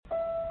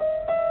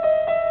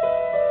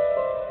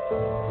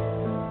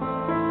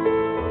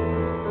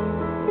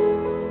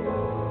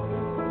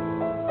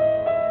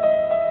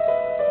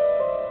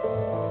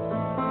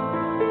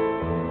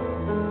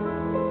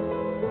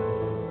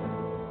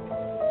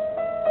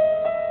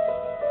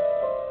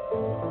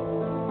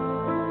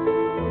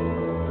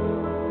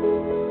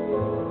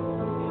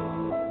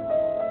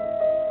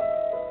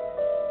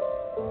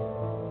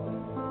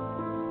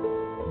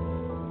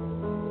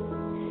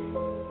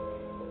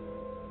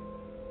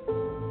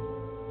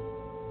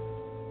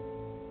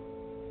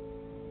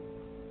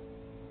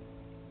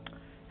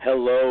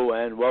Hello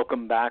and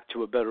welcome back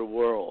to A Better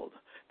World.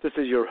 This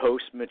is your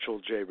host, Mitchell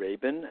J.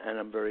 Rabin, and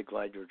I'm very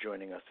glad you're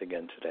joining us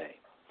again today.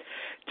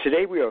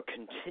 Today we are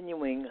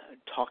continuing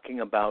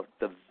talking about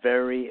the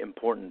very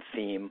important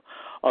theme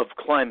of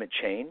climate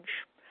change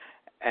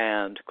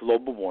and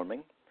global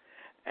warming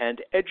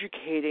and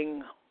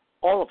educating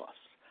all of us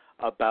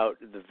about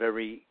the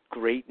very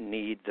great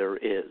need there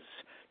is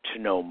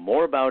to know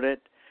more about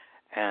it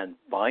and,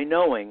 by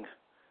knowing,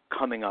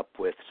 coming up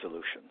with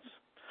solutions.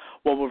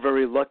 Well, we're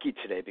very lucky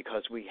today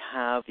because we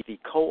have the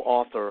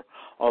co-author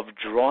of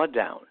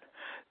Drawdown,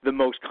 the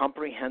most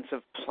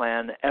comprehensive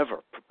plan ever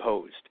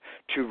proposed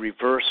to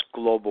reverse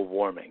global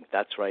warming.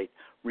 That's right,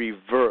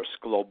 reverse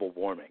global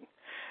warming.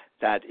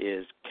 That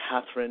is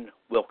Katherine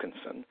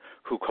Wilkinson,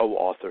 who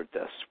co-authored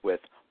this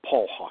with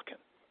Paul Hawken.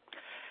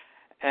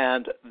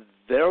 And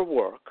their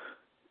work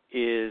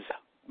is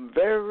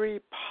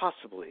very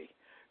possibly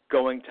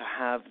going to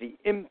have the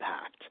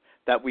impact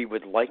that we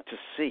would like to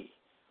see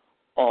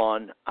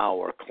on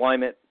our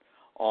climate,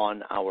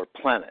 on our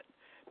planet,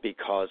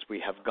 because we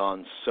have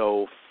gone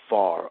so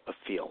far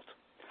afield.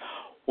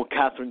 Well,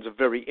 Katherine's a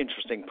very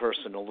interesting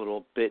person, a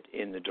little bit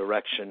in the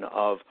direction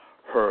of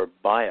her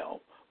bio,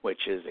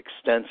 which is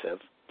extensive.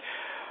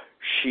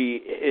 She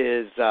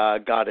is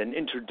got an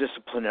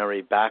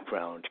interdisciplinary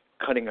background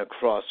cutting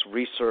across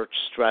research,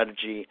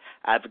 strategy,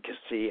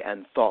 advocacy,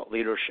 and thought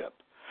leadership.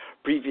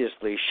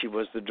 Previously, she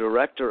was the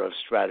director of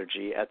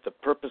strategy at the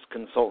purpose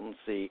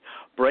consultancy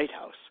Bright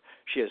House.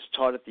 She has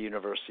taught at the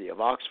University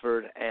of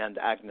Oxford and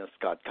Agnes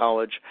Scott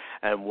College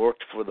and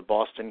worked for the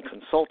Boston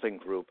Consulting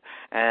Group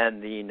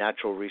and the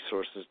Natural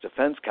Resources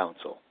Defense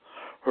Council.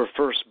 Her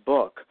first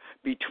book,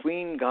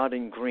 Between God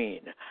and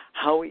Green,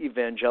 How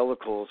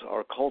Evangelicals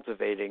Are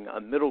Cultivating a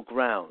Middle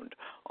Ground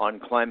on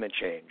Climate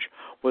Change,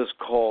 was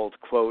called,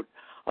 quote,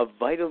 a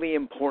vitally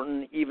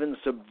important, even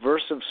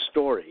subversive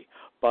story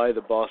by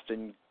the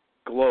Boston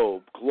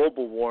Globe,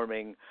 Global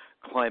Warming,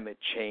 Climate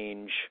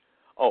Change.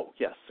 Oh,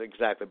 yes,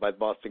 exactly, by the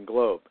Boston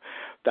Globe.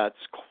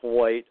 That's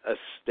quite a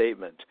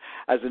statement.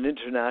 As an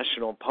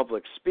international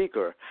public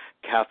speaker,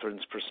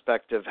 Katherine's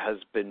perspective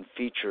has been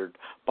featured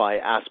by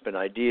Aspen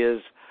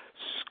Ideas,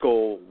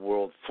 Skoll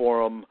World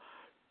Forum,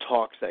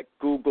 talks at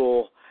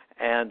Google,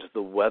 and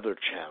the Weather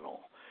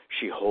Channel.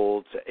 She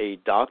holds a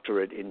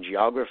doctorate in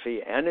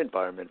geography and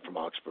environment from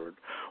Oxford,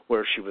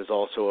 where she was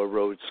also a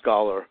Rhodes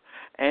Scholar,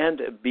 and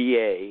a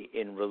BA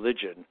in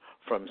religion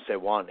from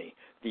Sewanee,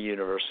 the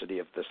University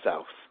of the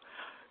South.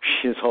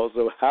 She's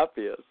also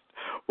happiest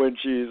when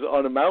she's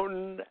on a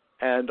mountain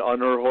and on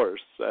her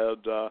horse,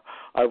 and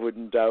I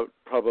wouldn't doubt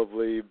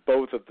probably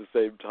both at the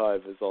same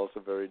time is also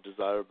very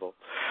desirable.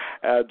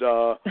 And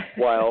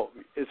while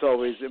it's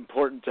always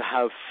important to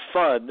have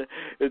fun,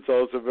 it's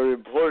also very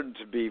important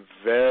to be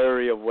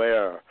very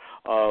aware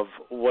of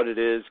what it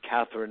is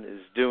Katherine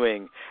is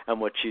doing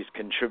and what she's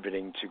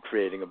contributing to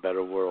creating a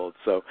better world.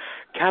 So,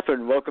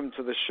 Katherine, welcome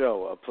to the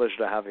show. A pleasure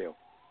to have you.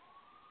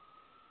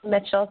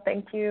 Mitchell,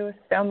 thank you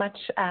so much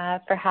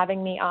for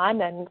having me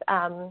on, and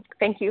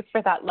thank you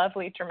for that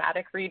lovely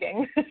dramatic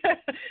reading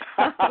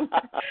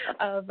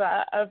of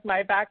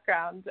my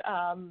background.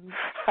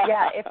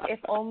 Yeah, if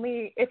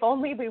only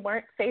we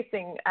weren't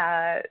facing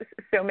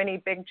so many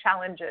big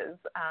challenges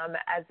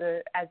as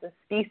a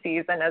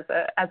species and as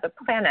a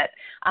planet,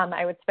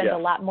 I would spend a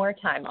lot more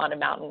time on a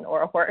mountain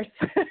or a horse.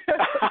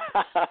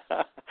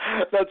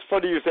 That's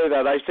funny you say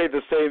that. I say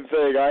the same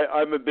thing.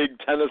 I'm a big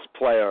tennis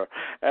player,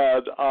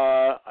 and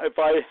if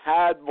I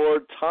had more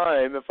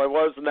time, if I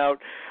wasn't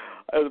out,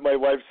 as my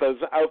wife says,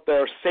 out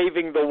there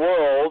saving the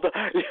world,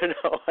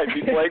 I'd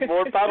be playing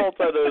more paddle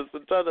tennis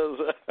and tennis.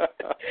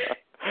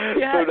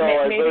 Yeah, so,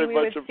 no, maybe I very we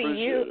much would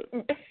appreciate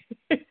see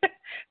you.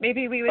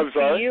 Maybe we would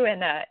see you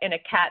in a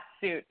cat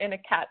suit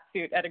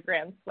at a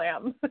Grand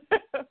Slam.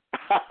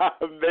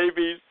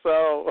 Maybe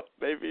so.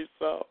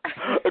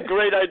 A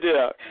great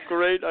idea.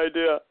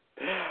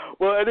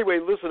 Well, anyway,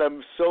 listen,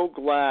 I'm so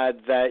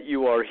glad that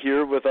you are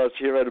here with us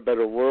here at A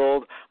Better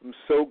World. I'm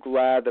so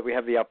glad that we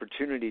have the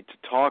opportunity to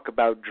talk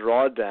about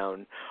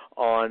Drawdown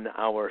on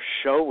our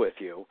show with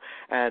you.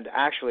 And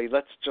actually,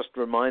 let's just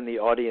remind the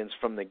audience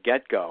from the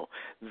get-go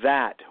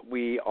that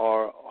we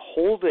are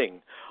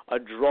holding a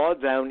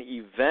Drawdown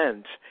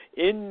event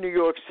in New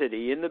York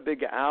City, in the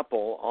Big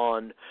Apple,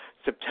 on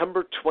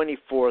September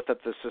 24th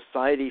at the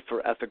Society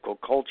for Ethical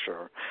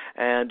Culture.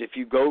 And if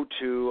you go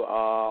to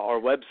our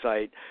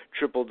website,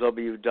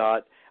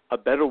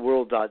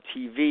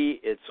 www.abetterworld.tv,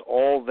 it's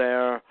all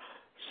there,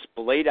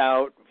 splayed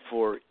out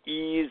for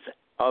ease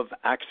of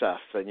access,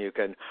 and you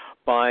can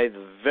buy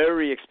the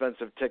very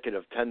expensive ticket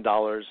of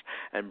 $10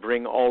 and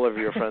bring all of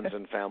your friends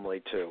and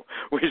family too.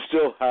 We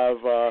still have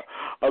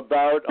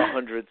about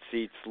 100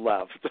 seats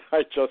left.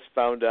 I just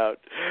found out.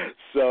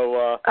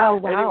 So oh,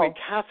 wow. Anyway,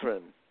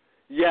 Katherine,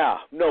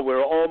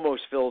 we're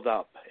almost filled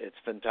up. It's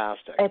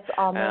fantastic. It's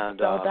almost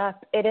filled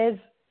up. It is,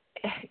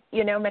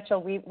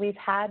 Mitchell, we've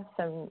had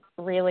some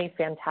really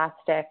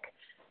fantastic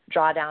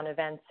Drawdown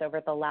events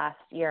over the last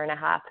year and a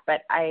half,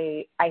 but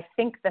I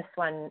think this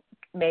one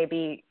may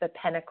be the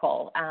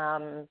pinnacle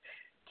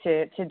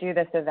to do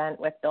this event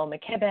with Bill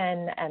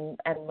McKibben and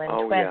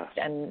Lynn Twist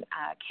and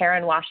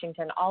Karen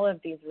Washington, all of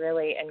these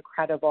really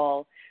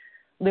incredible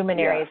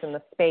luminaries in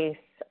the space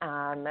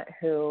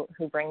who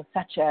bring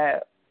such a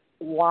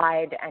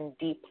wide and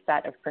deep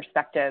set of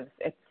perspectives.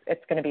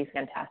 It's going to be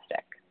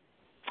fantastic.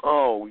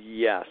 Oh,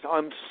 yes.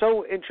 I'm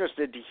so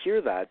interested to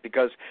hear that,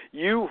 because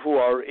you, who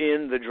are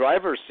in the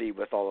driver's seat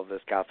with all of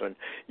this, Katherine,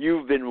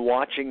 you've been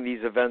watching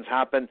these events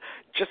happen.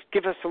 Just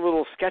give us a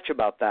little sketch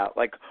about that.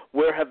 Like,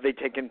 where have they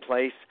taken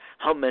place,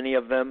 how many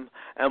of them,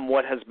 and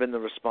what has been the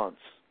response?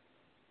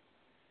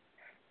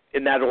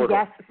 In that order.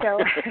 Yes. So,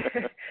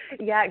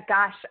 yeah.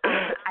 Gosh,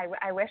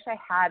 I wish I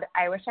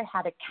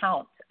had a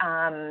count.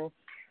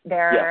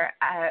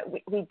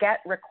 We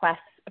get requests,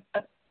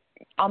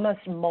 almost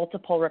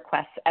multiple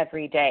requests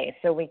every day.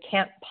 So we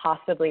can't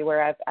possibly.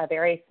 We're a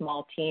very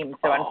small team.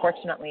 So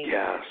unfortunately,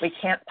 we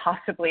can't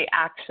possibly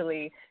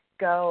actually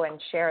go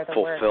and share the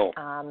work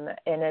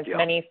in as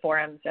many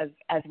forums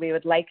as we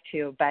would like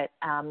to. But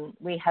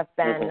we have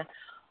been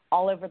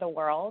all over the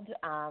world,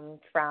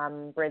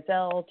 from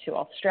Brazil to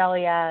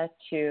Australia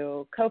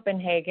to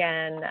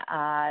Copenhagen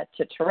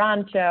to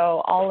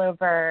Toronto, all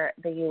over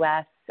the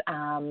U.S.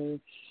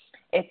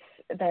 It's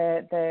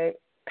the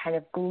kind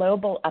of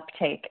global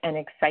uptake and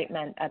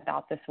excitement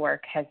about this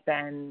work has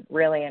been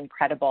really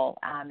incredible,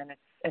 and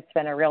it's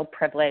been a real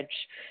privilege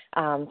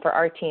for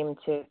our team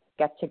to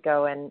get to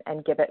go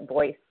and give it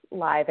voice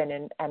live and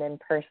in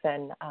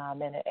person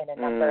in a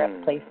number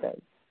of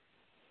places.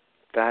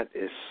 That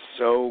is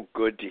so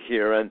good to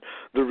hear. And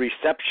the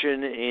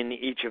reception in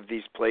each of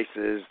these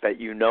places that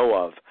you know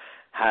of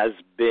has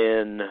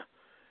been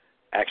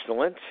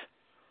excellent,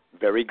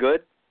 very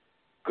good,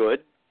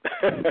 good.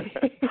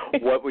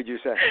 What would you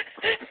say?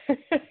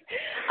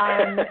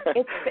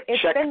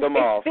 It's Check been, them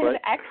off, been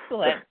right?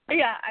 excellent.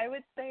 Yeah, I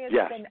would say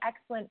it's been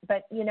excellent.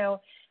 But,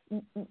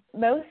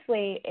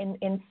 mostly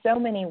in so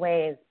many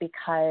ways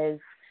because,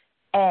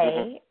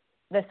 A,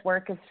 this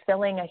work is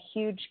filling a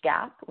huge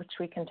gap, which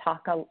we can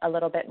talk a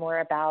little bit more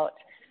about.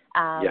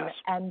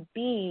 And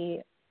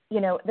B,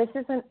 this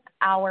isn't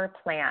our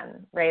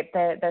plan, right?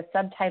 The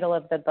subtitle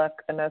of the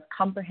book, The Most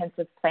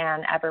Comprehensive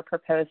Plan Ever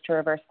Proposed to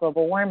Reverse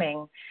Global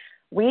Warming,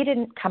 we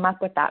didn't come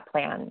up with that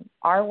plan.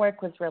 Our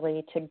work was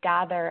really to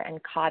gather and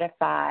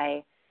codify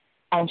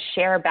and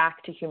share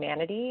back to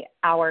humanity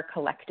our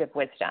collective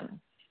wisdom.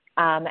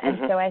 And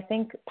so I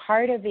think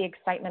part of the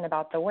excitement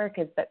about the work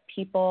is that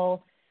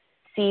people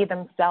see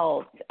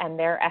themselves and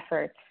their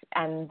efforts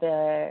and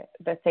the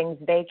things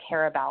they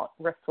care about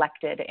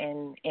reflected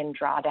in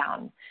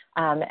Drawdown.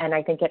 And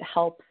I think it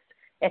helps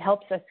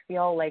us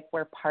feel like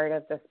we're part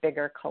of this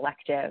bigger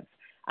collective,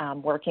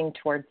 working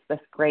towards this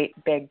great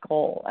big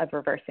goal of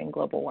reversing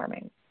global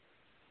warming.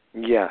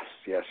 Yes.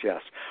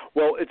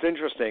 Well, it's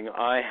interesting.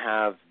 I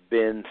have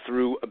been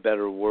through A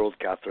Better World,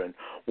 Katherine,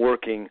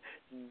 working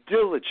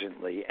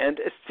diligently and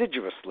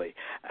assiduously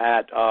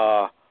at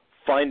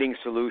finding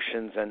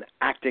solutions and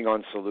acting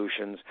on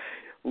solutions,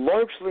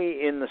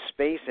 largely in the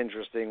space,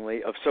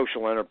 interestingly, of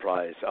social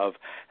enterprise, of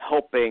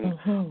helping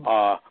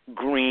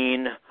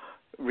green,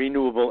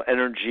 renewable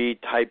energy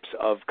types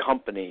of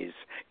companies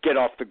get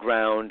off the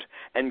ground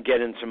and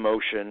get into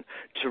motion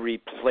to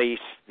replace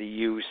the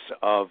use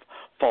of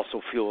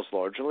fossil fuels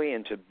largely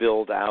and to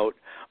build out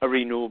a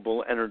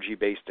renewable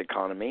energy-based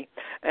economy,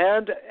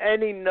 and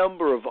any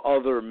number of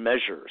other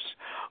measures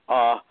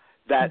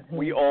that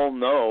we all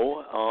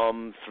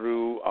know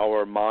through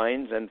our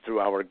minds and through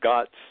our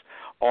guts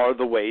are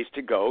the ways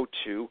to go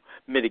to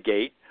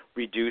mitigate,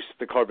 reduce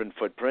the carbon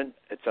footprint,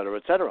 et cetera,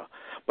 et cetera.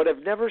 But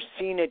I've never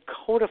seen it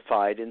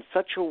codified in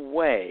such a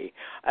way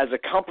as a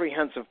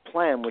comprehensive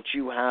plan which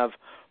you have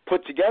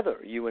put together,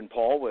 you and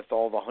Paul, with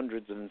all the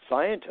hundreds of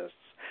scientists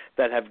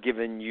that have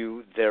given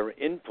you their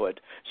input.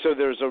 So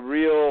there's a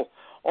real,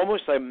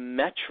 almost a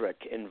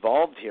metric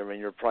involved here in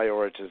your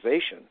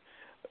prioritization.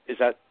 Is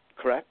that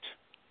correct?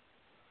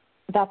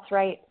 That's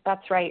right.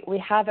 We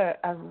have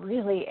a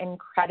really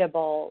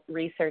incredible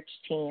research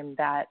team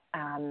that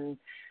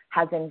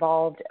has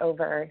involved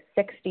over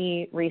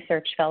 60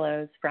 research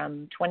fellows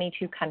from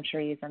 22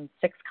 countries and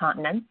 6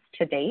 continents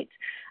to date,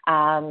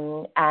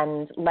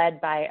 and led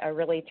by a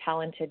really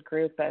talented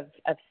group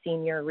of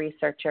senior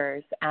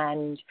researchers.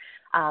 And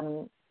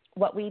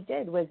what we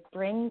did was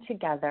bring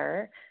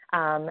together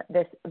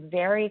this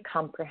very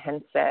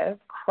comprehensive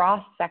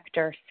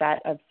cross-sector set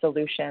of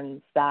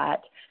solutions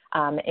that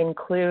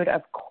include,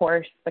 of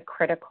course, the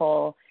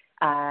critical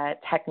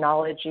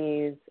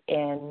technologies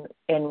in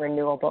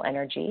renewable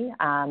energy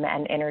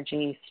and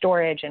energy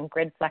storage and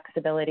grid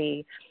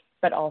flexibility,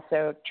 but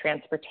also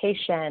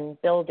transportation,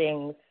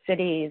 buildings,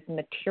 cities,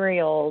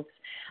 materials,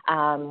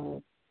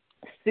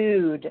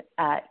 food,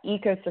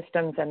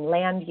 ecosystems, and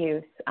land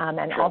use,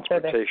 and also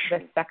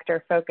this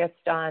sector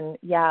focused on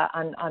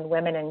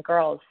women and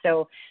girls.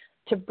 So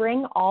to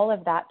bring all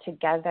of that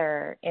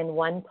together in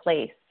one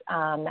place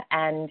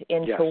and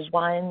into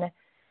one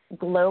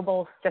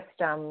global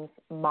systems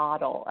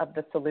model of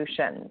the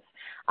solutions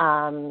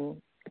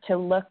to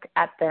look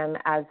at them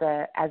as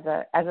a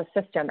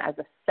system, as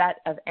a set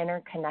of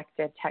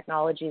interconnected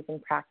technologies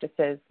and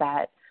practices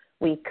that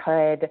we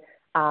could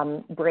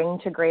bring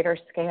to greater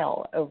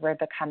scale over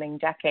the coming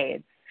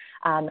decades.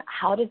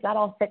 How does that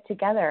all fit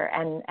together,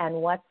 and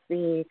what's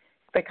the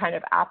kind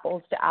of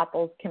apples to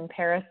apples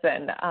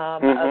comparison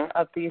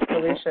of these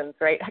solutions,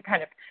 right?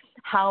 Kind of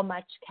how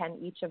much can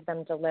each of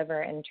them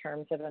deliver in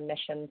terms of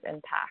emissions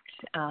impact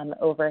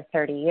over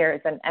 30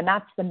 years, and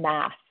that's the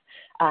math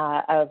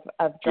of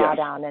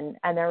Drawdown, yes.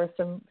 and there was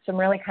some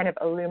really kind of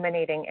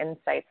illuminating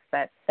insights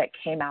that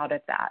came out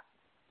of that.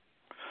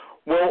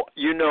 Well,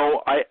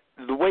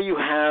 the way you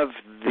have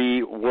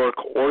the work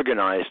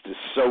organized is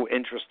so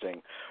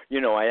interesting.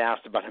 I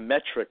asked about a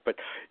metric, but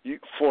in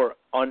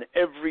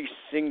every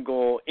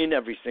single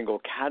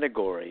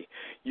category,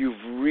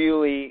 you've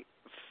really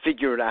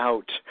figured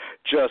out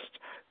just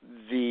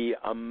the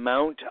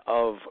amount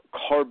of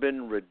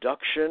carbon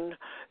reduction,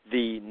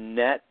 the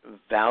net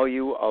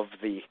value of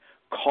the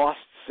cost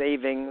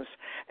savings,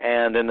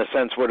 and in a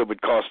sense what it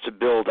would cost to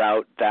build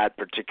out that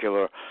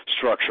particular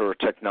structure or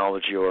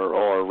technology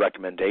or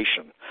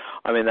recommendation.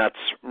 I mean,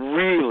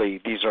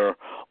 these are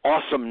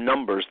awesome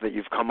numbers that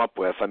you've come up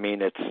with. I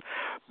mean, it's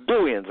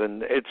billions,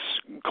 and it's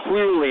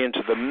clearly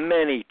into the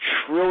many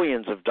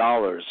trillions of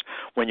dollars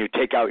when you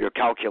take out your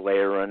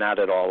calculator and add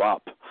it all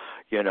up.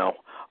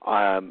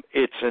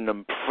 It's an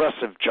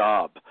impressive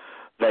job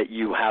that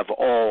you have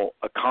all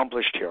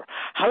accomplished here.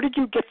 How did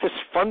you get this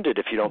funded,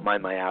 if you don't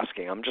mind my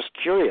asking? I'm just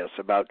curious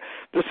about,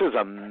 this is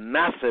a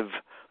massive,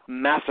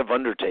 massive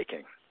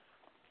undertaking.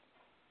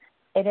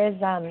 It is,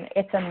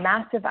 it's a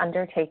massive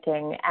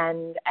undertaking,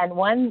 and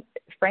one,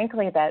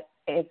 frankly, that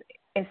is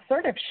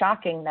sort of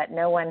shocking that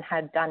no one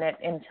had done it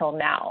until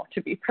now,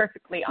 to be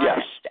perfectly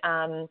honest.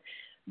 Yes.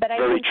 But I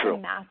Very think true.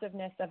 the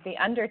massiveness of the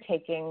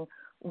undertaking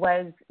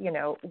was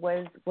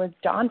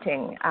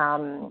daunting.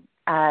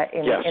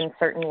 In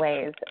certain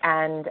ways,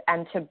 and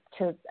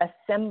to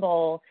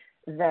assemble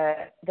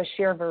the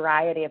sheer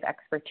variety of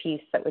expertise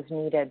that was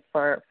needed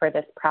for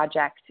this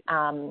project.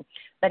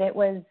 But it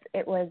was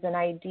an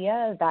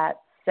idea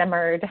that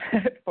simmered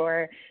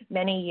for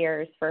many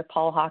years for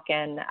Paul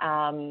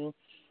Hawken,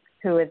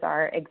 who is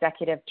our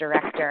executive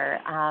director,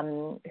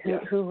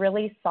 who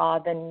really saw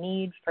the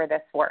need for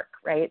this work,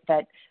 right?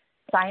 That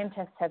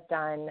scientists have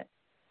done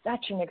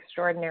such an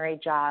extraordinary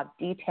job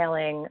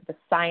detailing the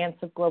science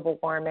of global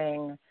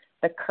warming,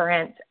 the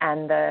current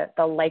and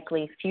the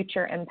likely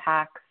future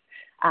impacts.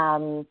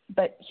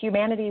 But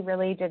humanity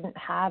really didn't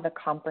have a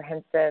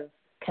comprehensive,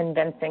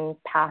 convincing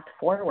path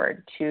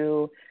forward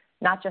to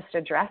not just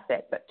address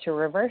it, but to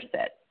reverse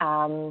it.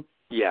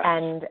 Yes.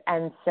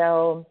 And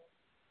so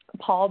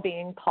Paul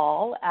being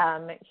Paul,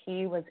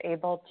 he was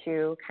able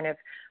to kind of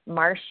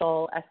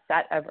marshal a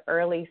set of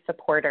early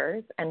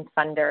supporters and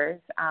funders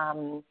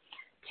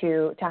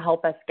to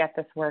help us get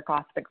this work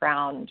off the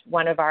ground.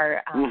 One of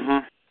our,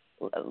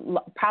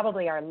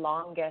 probably our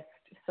longest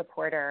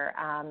supporter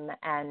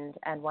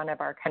and one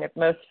of our kind of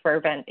most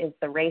fervent is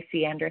the Ray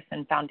C.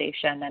 Anderson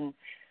Foundation. And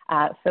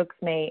folks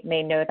may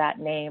know that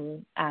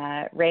name.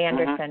 Ray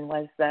Anderson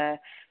was the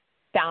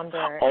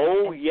founder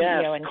and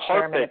CEO and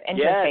chairman of Interface.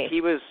 Yeah,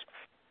 he was.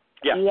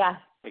 Yeah,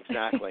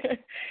 exactly.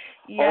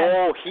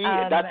 Yes.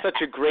 That's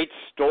such a great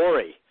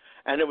story.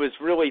 And it was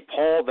really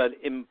Paul that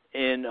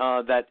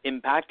that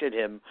impacted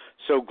him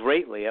so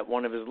greatly at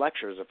one of his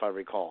lectures, if I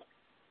recall.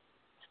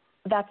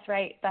 That's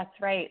right.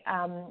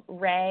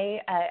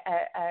 Ray,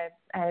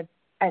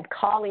 a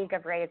colleague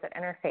of Ray's at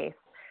Interface,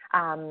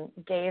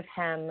 gave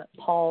him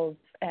Paul's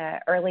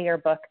earlier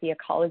book, The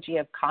Ecology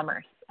of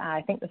Commerce.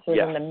 I think this was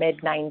in the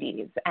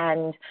mid-'90s.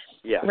 And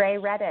Ray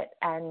read it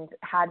and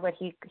had what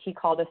he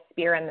called a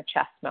spear in the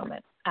chest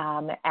moment,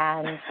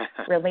 and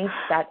released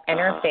that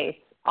Interface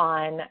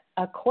on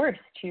a course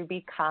to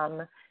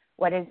become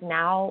what is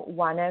now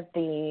one of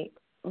the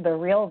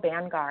real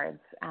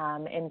vanguards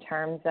in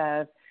terms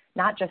of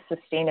not just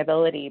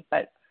sustainability,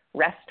 but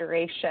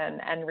restoration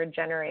and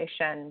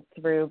regeneration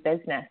through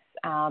business.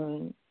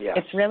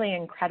 It's really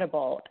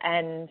incredible.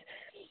 And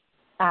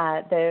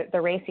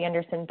the Ray C.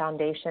 Anderson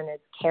Foundation is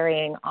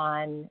carrying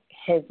on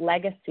his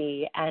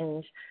legacy.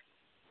 And,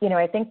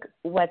 I think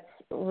what's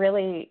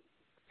really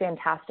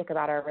fantastic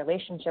about our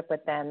relationship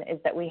with them is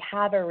that we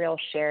have a real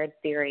shared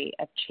theory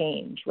of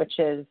change, which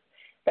is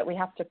that we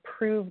have to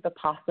prove the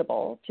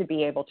possible to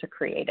be able to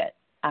create it.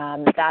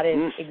 That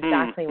is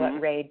exactly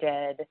what Ray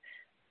did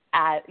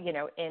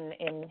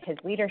in his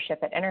leadership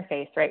at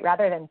Interface, right?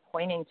 Rather than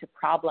pointing to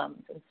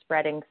problems and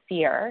spreading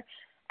fear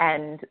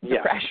and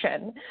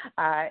depression,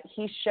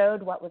 he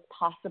showed what was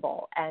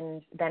possible.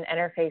 And then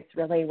Interface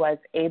really was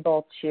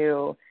able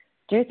to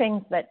do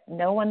things that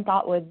no one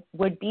thought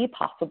would be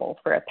possible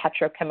for a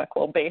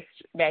petrochemical-based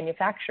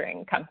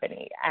manufacturing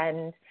company.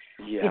 And,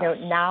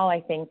 now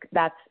I think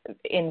that's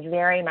in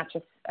very much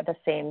the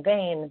same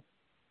vein.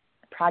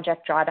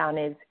 Project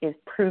Drawdown is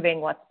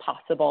proving what's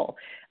possible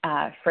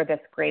for this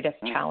greatest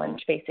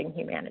challenge facing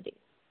humanity.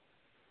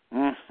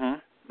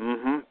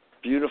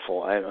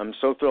 Beautiful. I'm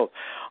so thrilled.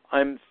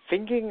 I'm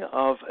thinking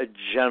of a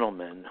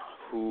gentleman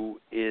who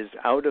is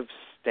out of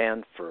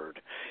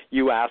Stanford.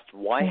 You asked,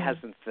 why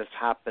hasn't this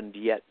happened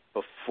yet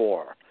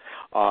before?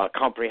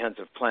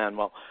 Comprehensive plan.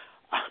 Well,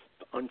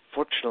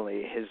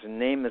 unfortunately, his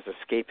name is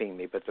escaping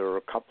me, but there are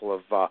a couple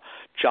of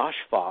Josh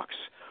Fox,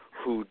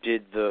 who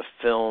did the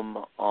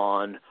film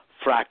on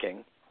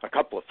fracking, a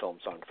couple of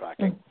films on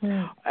fracking,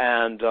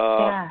 and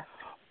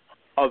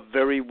a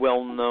very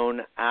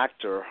well-known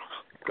actor,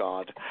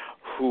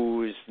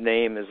 whose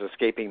name is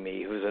escaping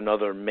me, who's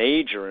another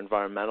major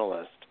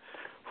environmentalist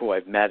who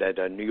I've met at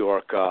a New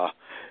York,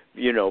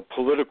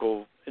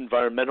 political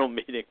environmental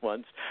meeting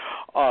once.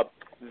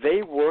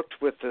 They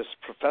worked with this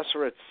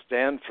professor at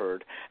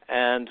Stanford,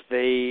 and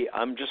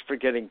I'm just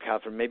forgetting,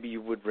 Katherine, maybe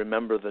you would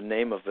remember the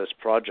name of this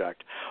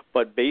project,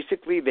 but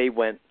basically they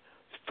went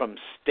from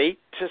state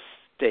to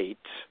state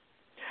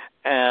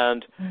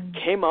and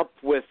came up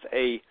with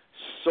a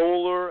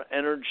solar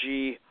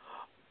energy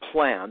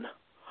plan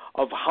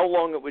of how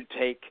long it would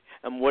take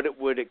and what it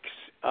would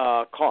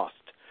cost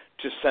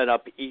to set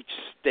up each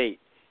state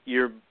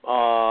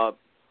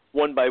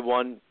one by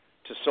one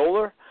to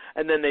solar,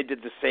 and then they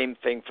did the same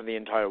thing for the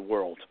entire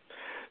world.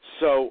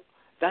 So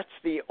that's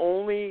the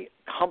only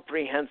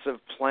comprehensive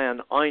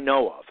plan I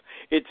know of.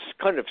 It's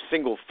kind of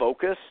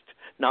single-focused,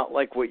 not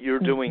like what you're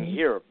doing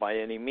here by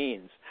any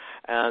means.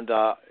 And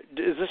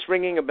is this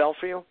ringing a bell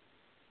for you?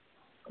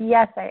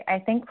 Yes,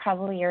 I think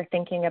probably you're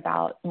thinking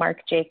about Mark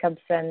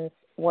Jacobson's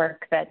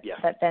work that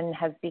then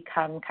has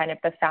become kind of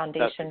the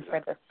foundation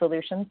for the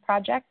Solutions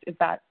Project. Is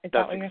that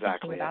what you're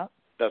thinking about?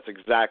 That's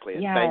exactly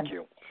it. Thank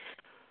you.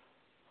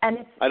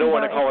 And I don't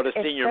want to call it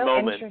a senior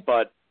moment,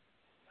 but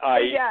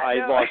I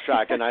lost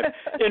track, and I've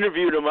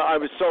interviewed him. I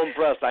was so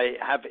impressed. I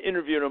have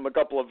interviewed him a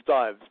couple of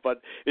times,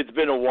 but it's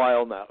been a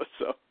while now,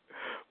 so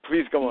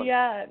please go on.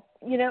 Yeah,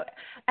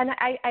 and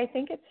I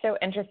think it's so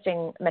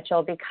interesting,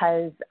 Mitchell,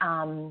 because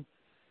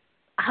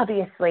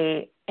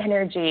obviously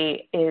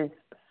energy is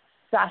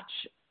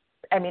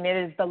it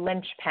is the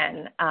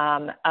linchpin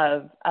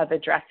of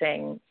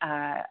addressing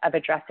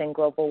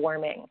global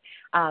warming,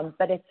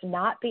 but it's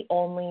not the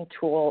only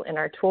tool in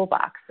our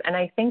toolbox. And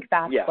I think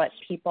that's what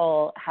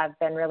people have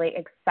been really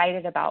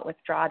excited about with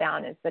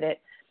Drawdown, is that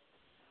it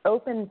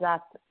opens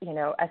up,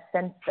 a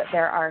sense that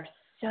there are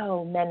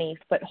so many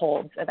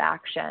footholds of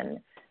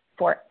action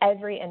for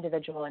every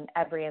individual and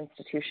every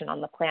institution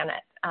on the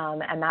planet,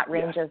 and that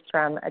ranges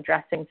from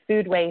addressing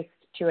food waste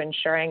to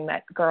ensuring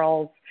that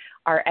girls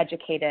are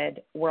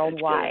educated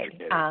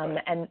worldwide.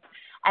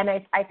 And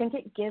I think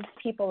it gives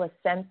people a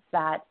sense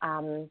that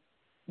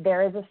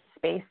there is a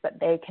space that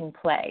they can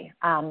play,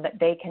 that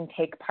they can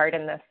take part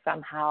in this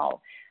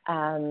somehow,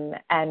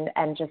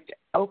 and just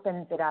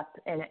opens it up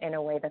in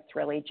a way that's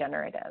really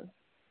generative.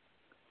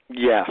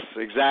 Yes,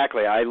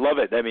 exactly. I love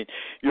it.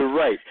 You're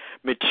right.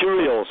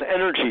 Materials,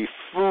 energy,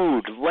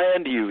 food,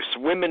 land use,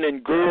 women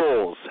and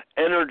girls,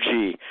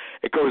 energy.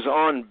 It goes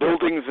on,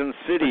 buildings and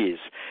cities.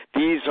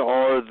 These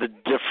are the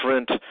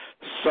different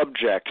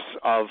subjects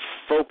of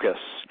focus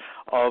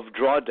of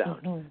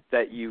Drawdown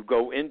that you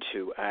go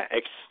into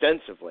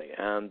extensively,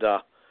 and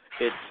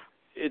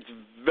it's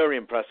very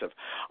impressive.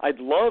 I'd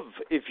love,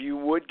 if you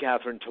would,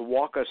 Katherine, to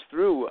walk us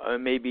through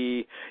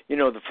maybe,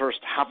 the first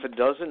half a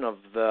dozen of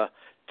the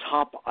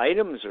top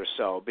items or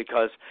so,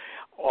 because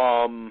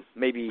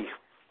maybe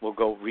we'll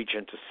go reach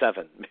into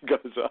 7,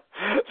 because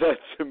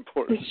that's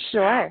important.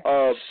 Sure.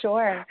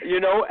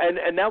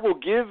 And that will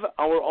give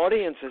our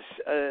audience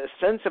a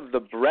sense of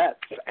the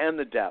breadth and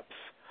the depth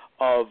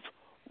of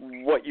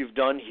what you've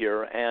done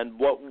here, and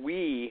what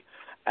we,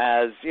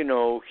 as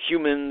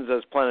humans,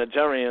 as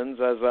planetarians,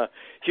 as a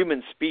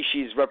human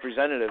species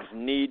representatives,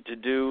 need to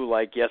do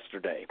like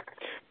yesterday,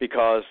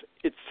 because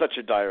it's such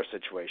a dire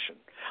situation.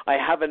 I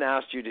haven't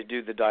asked you to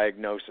do the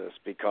diagnosis,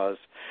 because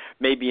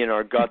maybe in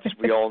our guts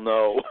we all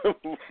know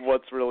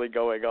what's really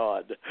going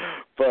on.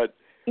 But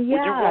would you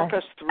walk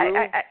us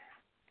through?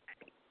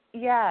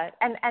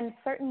 And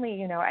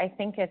certainly, I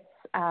think it's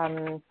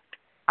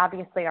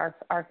obviously our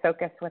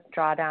focus with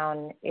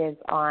Drawdown is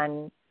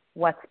on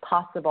what's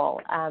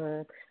possible.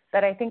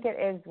 But I think it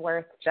is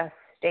worth just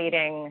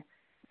stating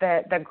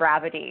the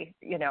gravity,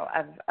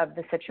 of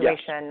the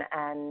situation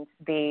and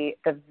the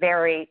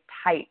very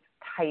tight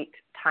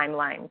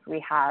timelines we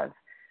have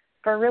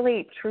for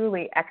really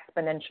truly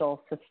exponential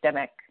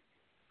systemic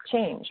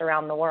change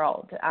around the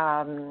world.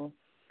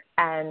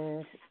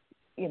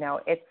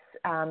 It's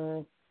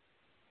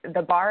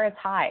the bar is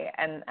high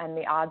and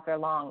the odds are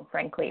long,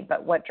 frankly.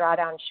 But what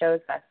Drawdown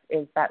shows us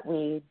is that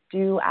we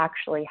do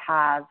actually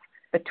have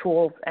the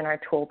tools in our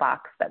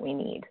toolbox that we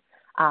need.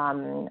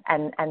 And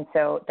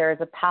so there is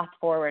a path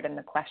forward, and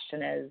the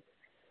question is,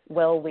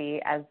 will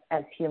we as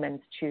humans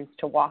choose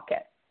to walk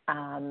it?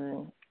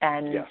 And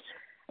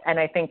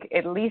I think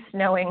at least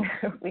knowing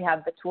we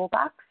have the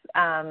toolbox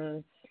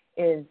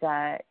is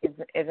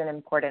an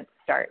important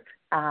start.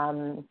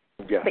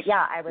 But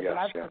I would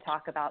love to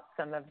talk about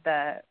some of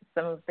the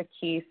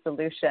key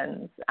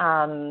solutions.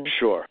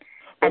 Sure.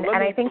 And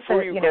I think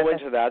before you go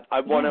into that, I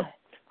want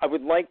I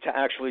would like to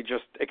actually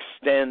just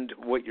extend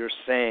what you're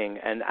saying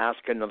and ask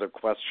another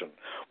question,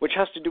 which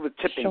has to do with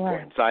tipping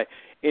points.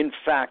 In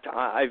fact,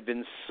 I've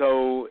been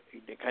so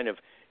kind of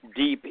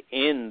deep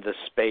in the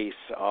space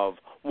of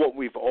what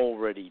we've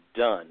already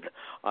done.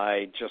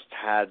 I just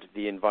had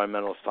the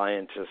environmental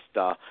scientist,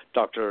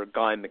 Dr.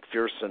 Guy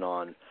McPherson,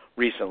 on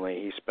recently.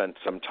 He spent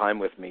some time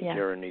with me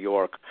here in New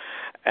York,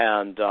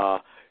 and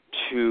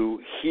to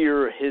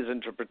hear his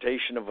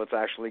interpretation of what's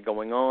actually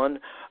going on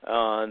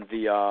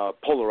the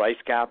polar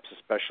ice caps,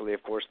 especially,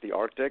 of course, the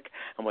Arctic,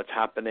 and what's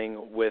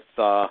happening with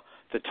the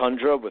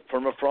tundra, with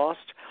permafrost.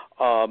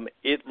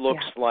 It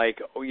looks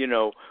like,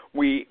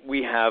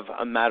 we have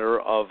a matter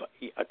of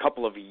a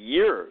couple of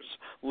years,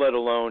 let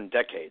alone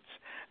decades.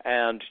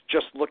 And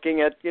just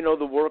looking at,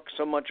 the work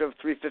so much of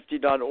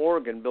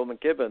 350.org and Bill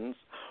McKibben's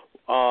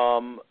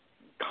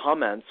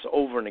comments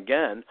over and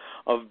again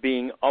of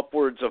being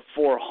upwards of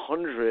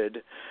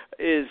 400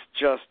 is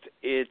just,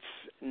 it's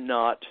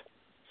not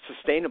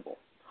sustainable.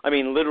 I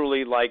mean,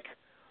 literally, like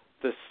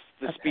the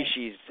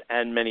species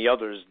and many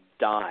others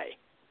die.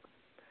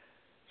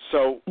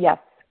 So the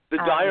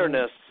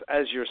direness,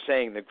 as you're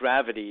saying, the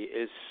gravity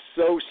is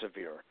so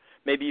severe.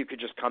 Maybe you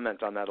could just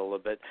comment on that a little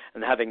bit,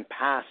 and having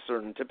passed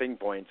certain tipping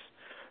points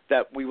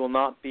that we will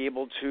not be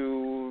able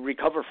to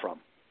recover from.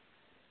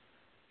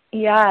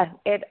 Yeah,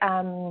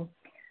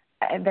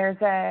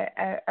 there's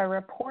a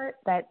report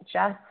that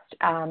just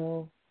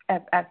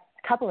a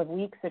couple of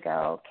weeks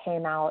ago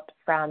came out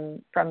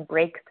from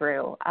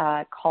Breakthrough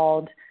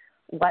called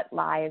What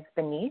Lies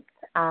Beneath,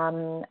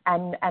 and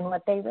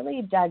what they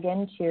really dug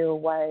into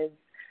was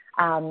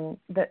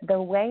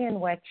the way in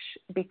which,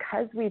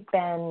 because we've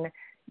been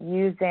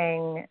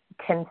using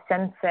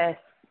consensus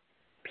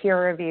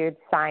peer-reviewed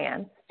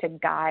science to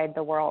guide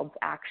the world's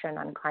action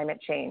on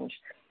climate change,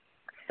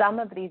 some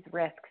of these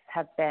risks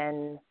have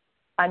been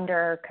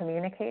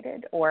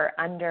under-communicated or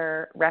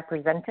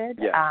under-represented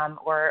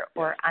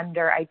or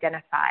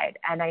under-identified.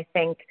 And I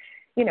think,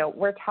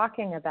 we're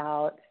talking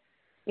about,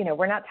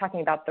 we're not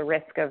talking about the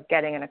risk of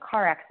getting in a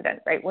car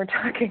accident, right? We're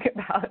talking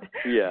about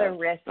the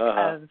risk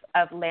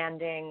of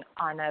landing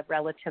on a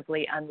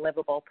relatively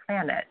unlivable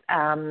planet.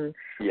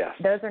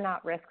 Those are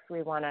not risks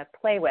we want to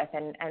play with,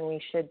 and we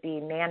should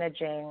be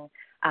managing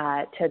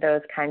to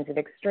those kinds of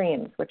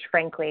extremes, which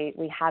frankly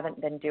we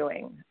haven't been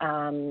doing.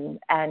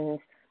 And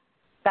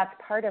that's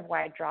part of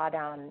why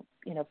Drawdown,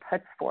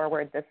 puts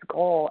forward this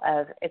goal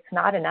of it's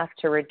not enough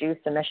to reduce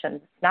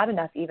emissions. It's not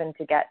enough even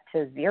to get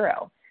to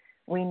zero.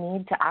 We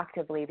need to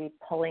actively be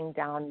pulling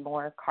down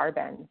more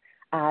carbon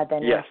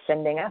than we're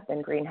sending up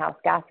in greenhouse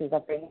gases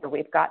every year.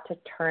 We've got to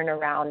turn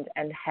around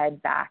and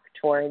head back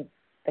towards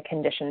the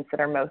conditions that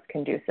are most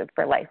conducive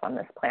for life on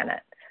this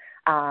planet.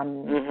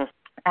 And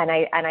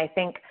I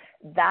think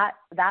that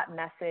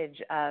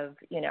message of,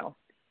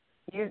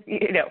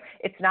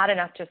 it's not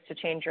enough just to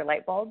change your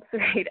light bulbs,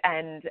 right?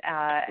 And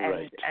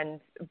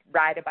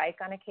ride a bike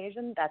on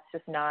occasion. That's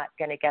just not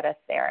going to get us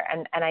there.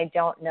 And I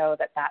don't know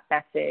that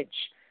message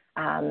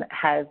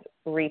has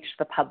reached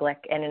the public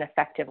in an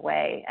effective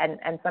way.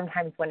 And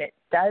sometimes when it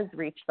does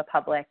reach the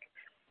public,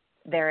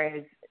 there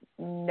is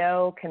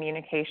no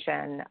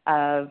communication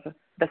of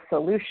the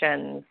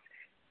solutions,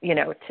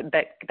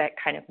 that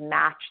kind of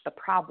match the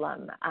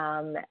problem.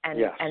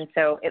 And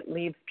so it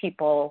leaves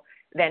people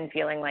then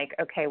feeling like,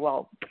 okay,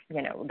 well,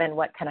 then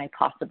what can I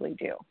possibly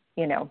do?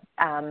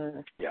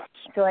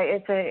 So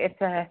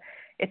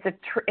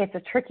it's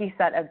a tricky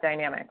set of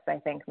dynamics, I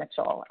think,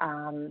 Mitchell,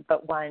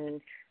 but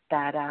one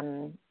that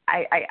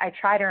I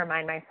try to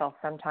remind myself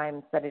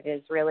sometimes that it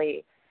is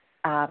really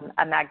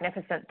a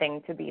magnificent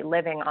thing to be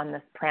living on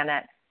this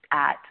planet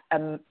at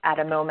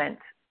a moment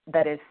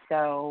that is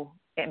so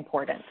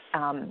important,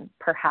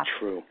 perhaps,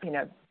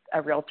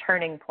 a real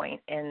turning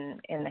point in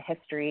the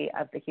history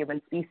of the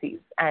human species,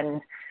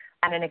 and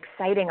an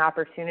exciting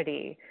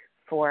opportunity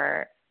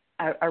for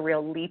a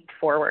real leap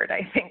forward,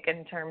 I think,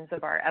 in terms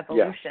of our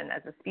evolution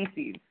as a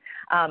species.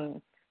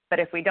 But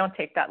if we don't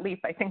take that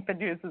leap, I think the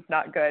news is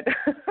not good.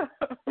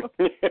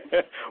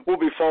 We'll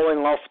be falling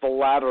off the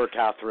ladder,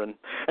 Katherine,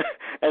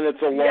 and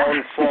it's a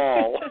long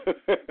fall.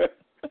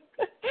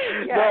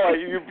 No,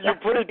 you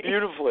put it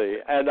beautifully,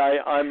 and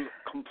I'm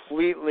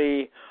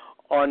completely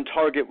on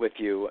target with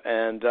you,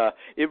 and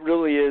it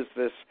really is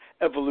this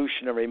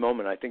evolutionary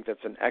moment. I think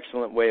that's an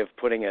excellent way of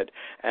putting it,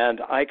 and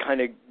I kind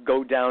of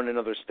go down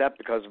another step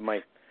because of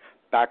my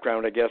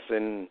background, I guess,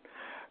 in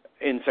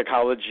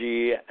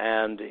psychology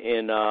and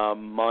in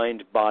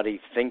mind-body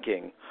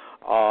thinking,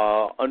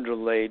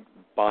 underlaid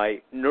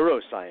by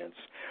neuroscience.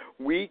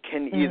 We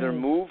can either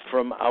move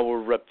from our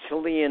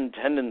reptilian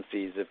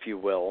tendencies, if you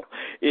will,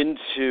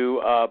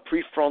 into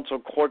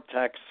prefrontal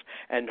cortex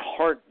and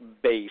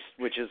heart-based,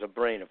 which is a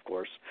brain, of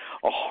course,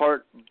 a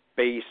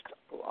heart-based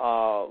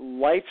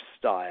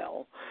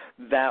lifestyle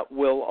that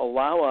will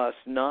allow us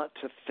not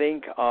to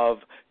think of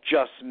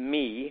just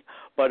me,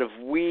 but of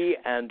we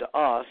and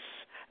us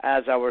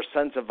as our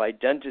sense of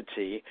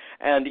identity,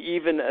 and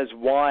even as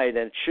wide,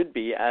 and it should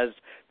be, as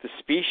the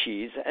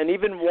species, and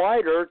even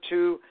wider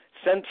to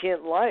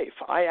sentient life.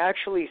 I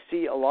actually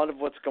see a lot of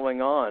what's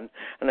going on,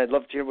 and I'd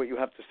love to hear what you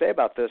have to say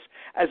about this,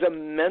 as a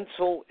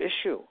mental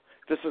issue.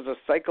 This is a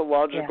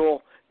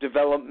psychological,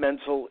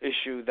 developmental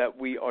issue that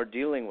we are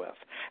dealing with.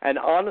 And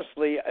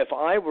honestly, if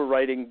I were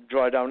writing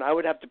Drawdown, I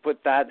would have to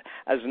put that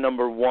as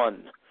number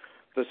one,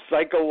 the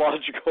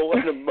psychological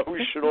and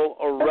emotional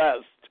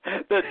arrest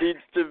that needs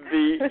to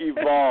be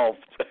evolved.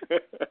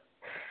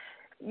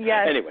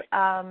 Yes. Anyway,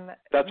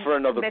 that's for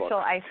another Mitchell,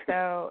 book. I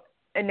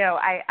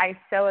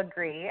so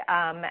agree.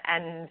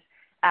 And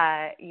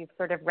you've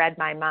sort of read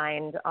my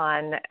mind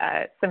on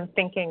some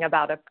thinking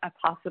about a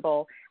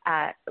possible,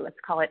 let's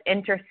call it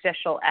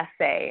interstitial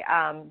essay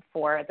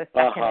for the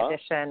second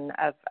edition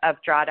of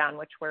Drawdown,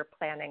 which we're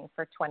planning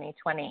for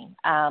 2020.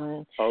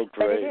 Oh, great.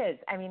 But it is.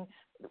 I mean,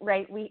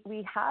 right,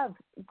 we have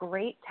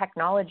great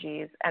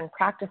technologies and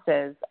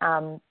practices,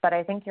 but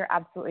I think you're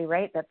absolutely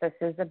right that this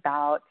is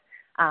about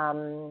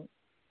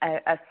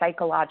a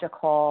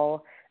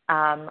psychological,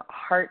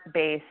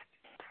 heart-based,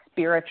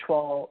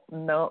 spiritual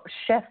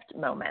shift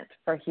moment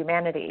for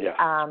humanity. Yes.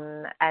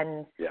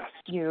 And yes.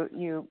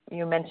 you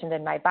mentioned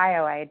in my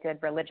bio, I did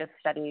religious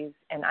studies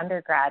in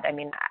undergrad. I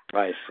mean,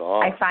 I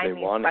find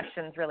these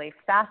questions really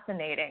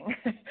fascinating,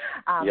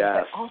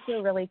 but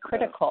also really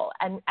critical.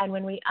 And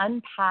when we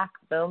unpack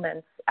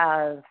moments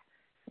of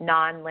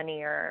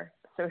nonlinear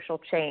social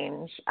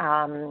change,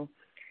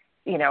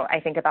 I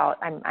think about,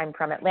 I'm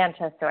from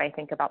Atlanta, so I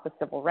think about the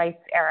civil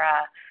rights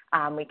era.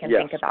 We can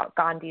think about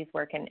Gandhi's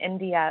work in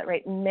India,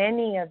 right?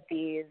 Many of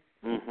these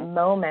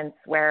moments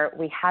where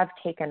we have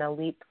taken a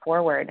leap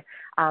forward,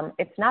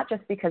 it's not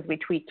just because we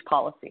tweaked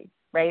policy,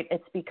 right?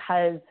 It's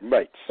because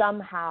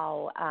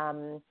somehow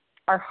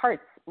our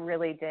hearts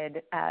really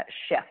did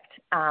shift.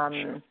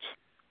 And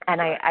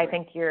I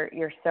think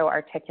you're so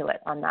articulate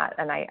on that,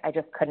 and I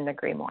just couldn't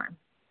agree more.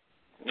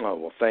 Oh,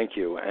 well, thank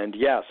you. And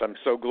yes, I'm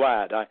so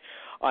glad.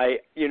 I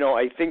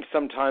think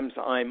sometimes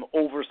I'm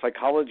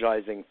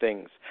over-psychologizing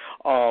things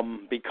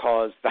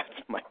because that's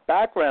my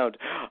background.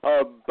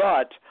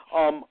 But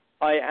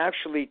I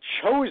actually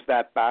chose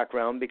that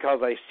background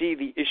because I see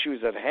the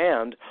issues at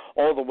hand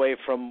all the way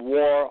from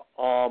war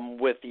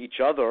with each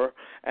other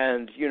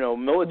and,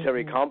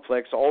 military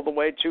conflicts all the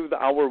way to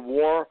our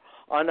war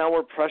on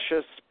our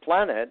precious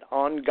planet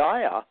on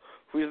Gaia,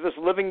 who's this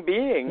living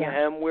being,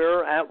 and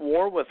we're at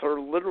war with her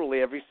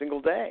literally every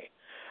single day.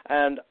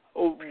 And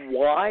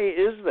why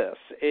is this?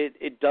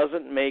 It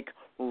doesn't make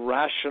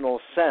rational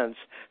sense.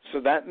 So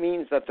that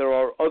means that there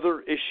are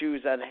other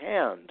issues at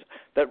hand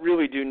that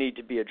really do need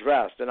to be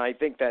addressed. And I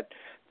think that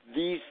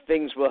these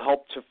things will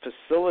help to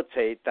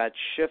facilitate that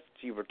shift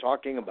you were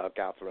talking about,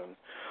 Katherine,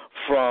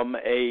 from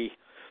a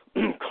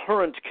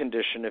current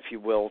condition, if you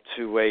will,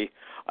 to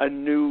a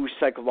new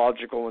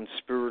psychological and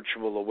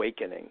spiritual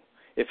awakening,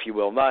 if you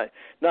will. Not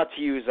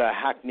to use a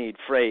hackneyed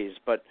phrase,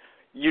 but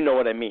you know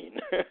what I mean.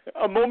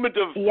 A moment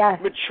of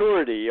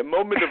maturity, a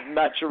moment of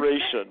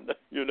maturation,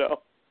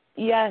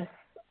 Yes.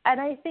 And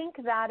I think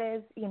that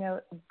is,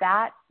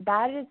 that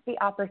is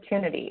the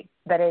opportunity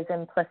that is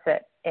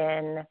implicit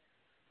in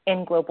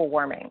global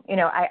warming.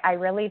 I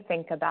really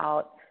think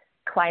about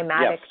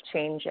climatic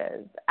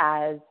changes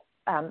as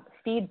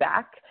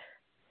feedback.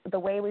 The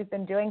way we've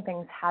been doing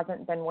things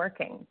hasn't been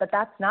working, but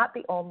that's not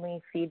the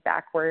only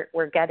feedback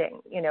we're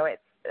getting.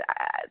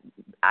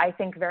 I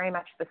think very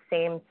much the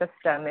same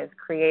system is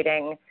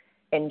creating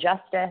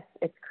injustice.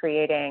 It's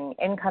creating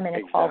income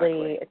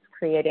inequality. It's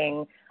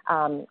creating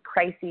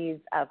crises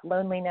of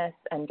loneliness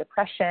and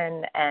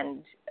depression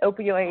and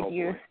opioid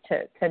use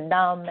to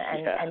numb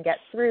and get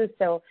through.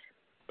 So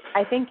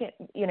I think,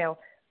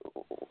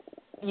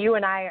 you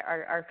and I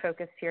are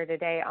focused here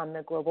today on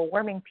the global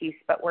warming piece,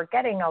 but we're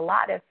getting a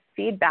lot of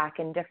feedback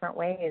in different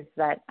ways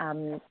that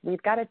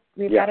we've got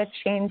to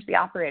change the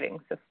operating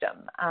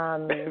system.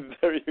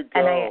 There you go.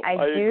 And I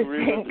do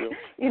think,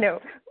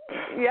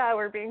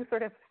 we're being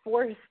sort of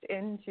forced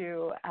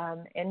into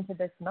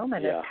this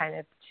moment of kind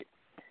of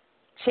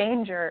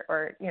change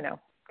or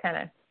kind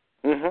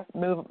of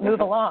move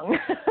along.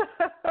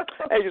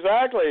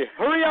 Exactly.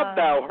 Hurry up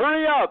now.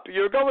 Hurry up.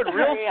 You're going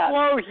real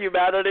slow,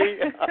 humanity.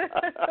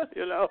 But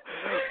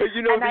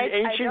the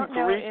ancient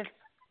Greek.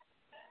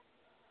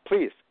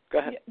 Please, go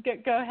ahead.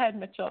 Go ahead,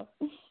 Mitchell.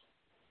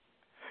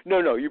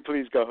 No, you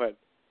please go ahead.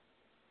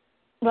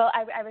 Well,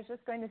 I was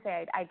just going to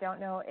say, I don't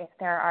know if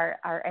there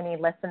are any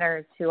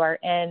listeners who are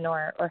in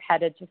or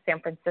headed to San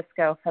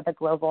Francisco for the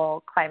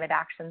Global Climate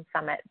Action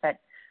Summit, but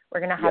we're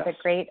going to have a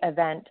great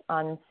event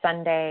on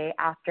Sunday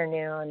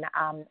afternoon,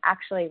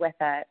 actually with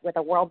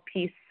a world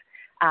peace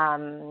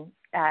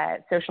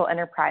social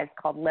enterprise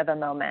called Live a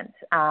Moment.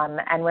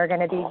 And we're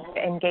going to be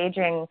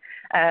engaging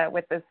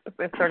with this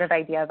sort of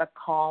idea of a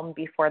calm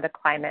before the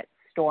climate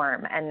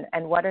storm.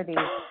 And what are these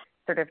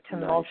sort of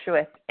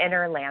tumultuous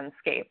inner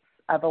landscapes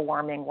of a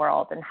warming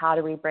world, and how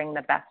do we bring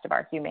the best of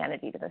our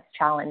humanity to this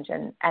challenge,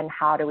 and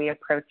how do we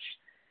approach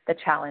the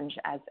challenge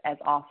as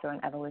also an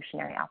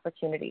evolutionary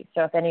opportunity.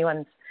 So if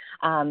anyone's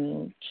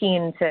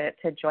keen to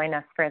join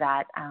us for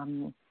that,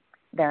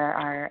 there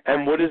are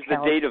and what is the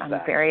date of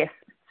that?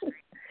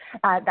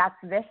 That's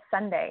this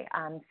Sunday.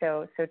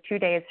 So 2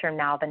 days from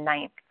now, the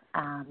 9th.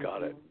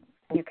 Got it.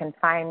 You can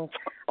find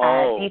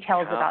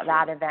details about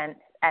that event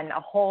and a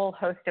whole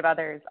host of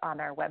others on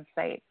our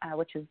website,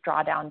 which is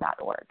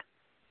drawdown.org.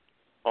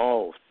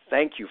 Oh,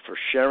 thank you for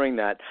sharing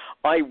that.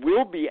 I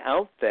will be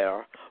out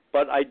there,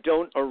 but I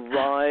don't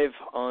arrive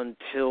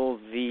until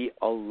the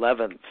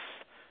 11th.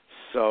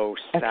 So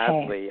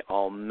sadly,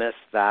 I'll miss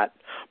that.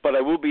 But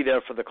I will be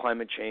there for the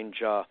Climate Change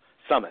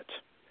Summit.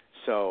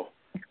 So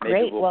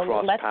maybe we'll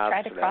cross let's paths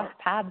try to cross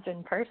paths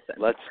in person.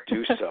 Let's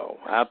do so.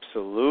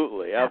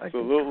 Absolutely. That would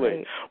be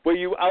great. Well,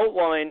 you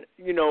outline,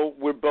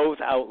 we're both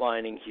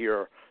outlining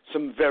here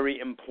some very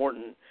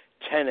important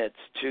tenets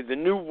to the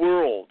new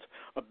world,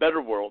 a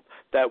better world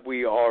that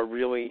we are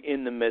really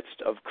in the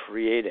midst of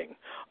creating.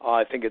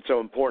 I think it's so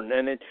important.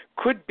 And it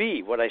could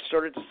be, what I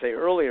started to say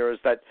earlier, is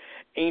that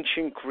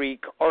ancient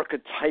Greek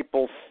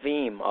archetypal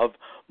theme of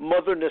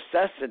mother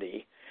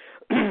necessity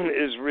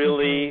is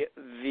really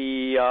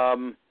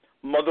the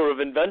mother of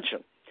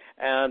invention.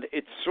 And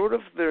it's sort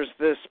of, there's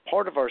this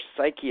part of our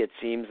psyche, it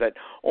seems, that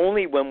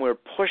only when we're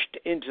pushed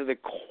into the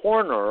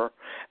corner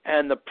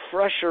and the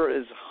pressure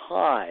is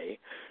high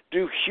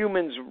do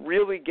humans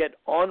really get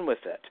on with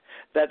it,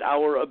 that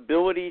our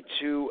ability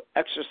to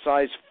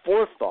exercise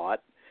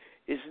forethought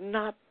is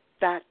not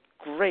that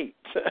great.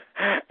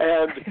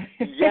 And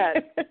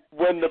yet,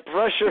 when the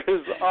pressure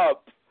is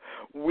up,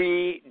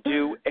 we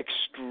do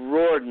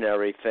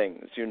extraordinary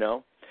things,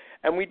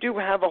 And we do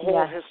have a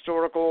whole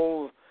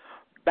historical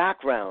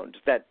background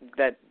that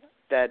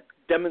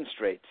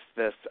demonstrates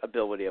this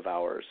ability of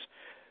ours.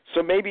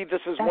 So maybe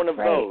this is one of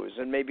those,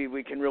 and maybe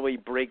we can really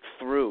break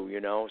through,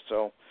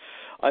 So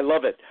I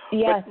love it.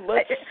 Yes,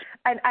 but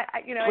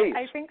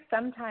I think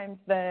sometimes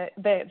the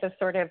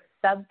sort of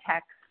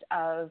subtext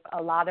of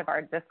a lot of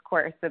our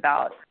discourse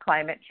about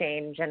climate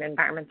change and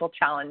environmental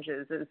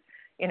challenges is,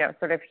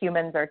 sort of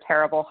humans are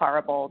terrible,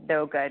 horrible,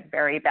 no good,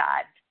 very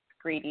bad,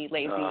 greedy,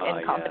 lazy,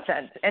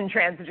 incompetent,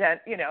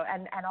 intransigent,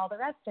 and all the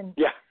rest.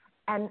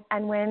 And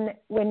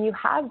when you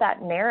have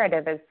that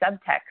narrative as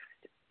subtext,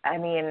 I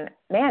mean,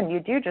 man, you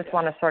do just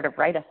want to sort of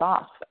write us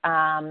off.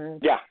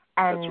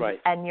 That's right.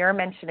 And you're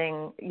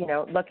mentioning,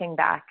 looking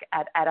back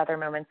at other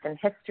moments in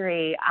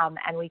history,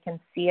 and we can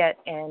see it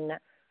in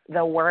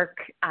the work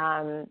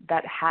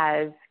that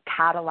has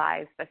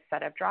catalyzed this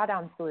set of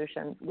drawdown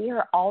solutions. We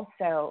are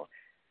also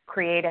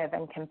creative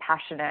and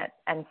compassionate,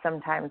 and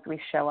sometimes we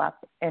show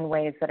up in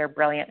ways that are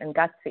brilliant and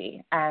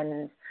gutsy.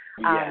 And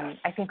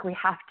I think we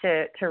have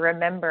to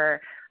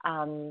remember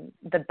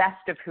the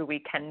best of who we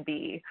can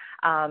be,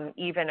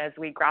 even as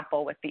we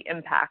grapple with the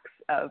impacts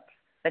of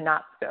the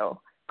not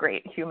so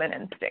great human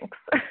instincts.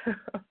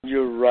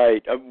 You're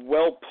right.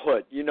 Well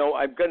put.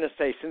 I'm going to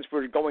say, since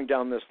we're going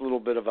down this little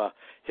bit of a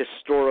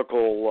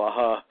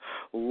historical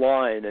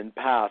line and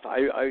path,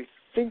 I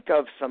think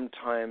of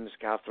sometimes,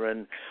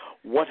 Katherine,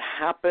 what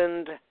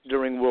happened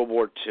during World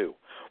War II,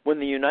 when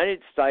the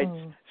United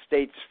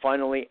States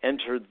finally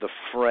entered the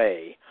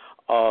fray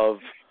of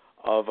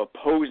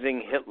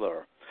opposing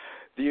Hitler.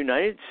 The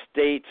United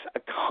States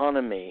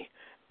economy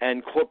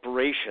and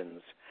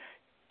corporations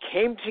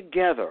came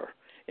together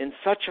in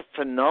such a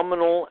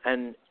phenomenal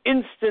and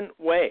instant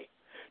way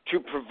to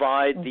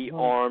provide the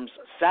arms.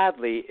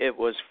 Sadly, it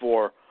was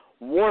for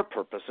war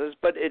purposes,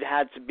 but it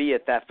had to be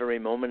at that very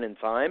moment in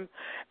time.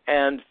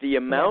 And the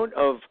amount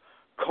of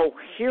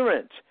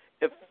coherent,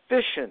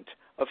 efficient,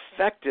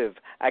 effective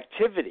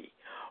activity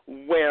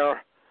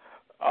where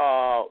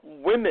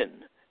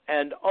women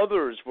and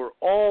others were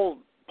all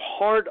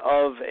part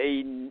of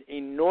an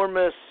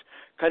enormous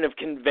kind of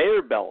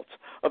conveyor belt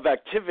of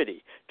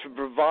activity to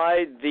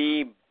provide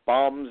the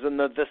bombs and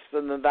the this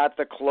and the that,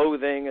 the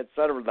clothing, et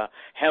cetera, the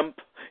hemp,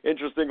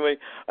 interestingly,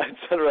 et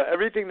cetera,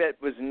 everything that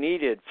was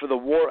needed for the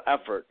war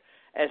effort.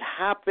 It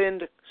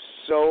happened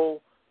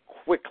so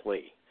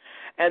quickly.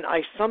 And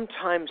I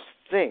sometimes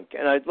think,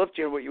 and I'd love to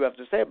hear what you have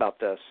to say about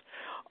this,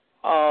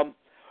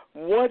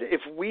 what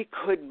if we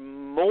could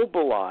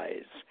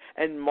mobilize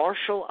and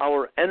marshal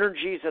our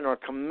energies and our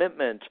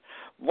commitment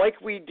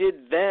like we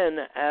did then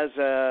as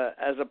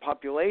a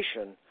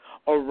population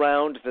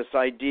around this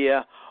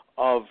idea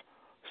of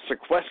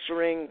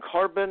sequestering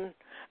carbon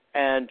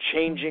and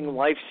changing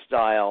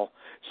lifestyle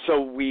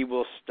so we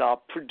will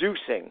stop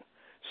producing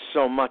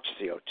so much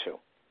CO2.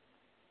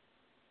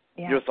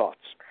 Yeah. Your thoughts?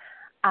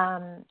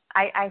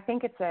 I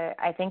think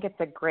it's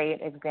a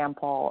great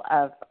example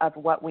of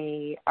what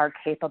we are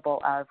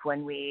capable of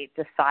when we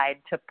decide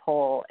to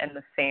pull in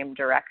the same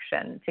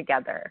direction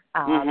together.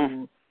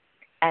 And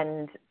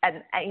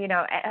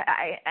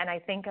I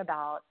think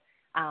about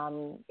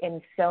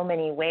in so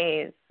many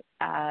ways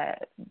the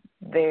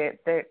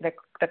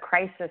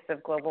crisis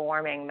of global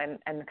warming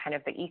and kind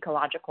of the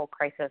ecological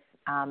crisis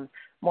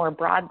more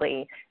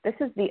broadly. This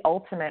is the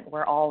ultimate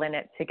we're all in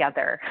it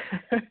together.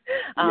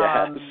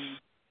 Yes.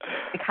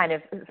 Kind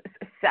of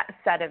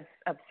set of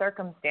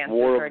circumstances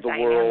War or of the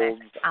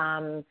dynamics.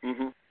 world.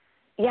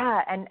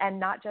 Yeah, and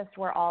not just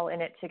we're all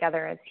in it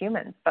together as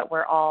humans, but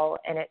we're all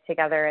in it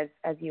together,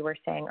 as you were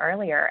saying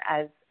earlier,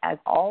 as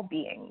all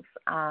beings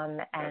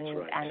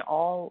and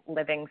all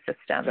living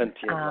systems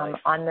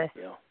on this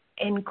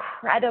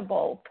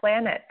incredible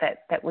planet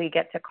that we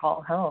get to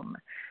call home.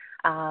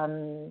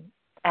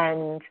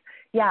 And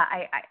yeah,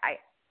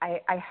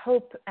 I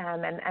hope,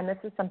 and this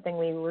is something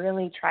we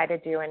really try to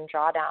do in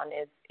Drawdown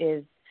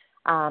is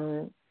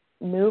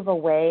move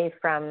away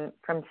from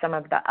some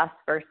of the us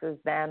versus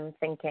them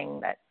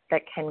thinking that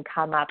can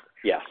come up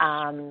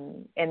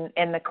in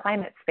the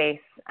climate space,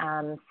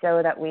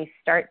 so that we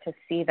start to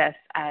see this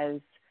as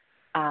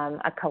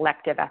a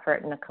collective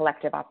effort and a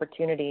collective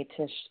opportunity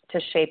to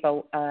shape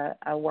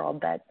a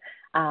world that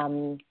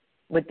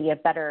would be a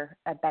better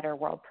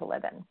world to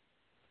live in.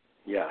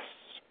 Yes,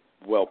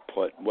 well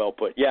put.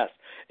 Yes,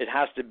 it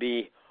has to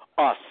be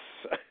us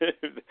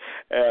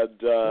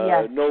and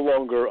no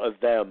longer a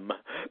them.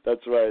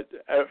 That's right.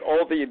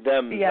 All the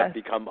them have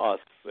become us,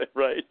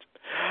 right?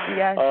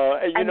 Yes.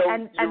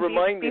 And you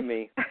reminded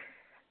me.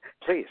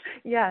 Please.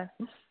 Yeah.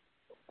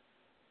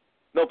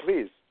 No,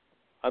 please.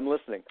 I'm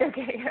listening.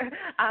 Okay.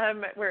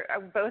 We're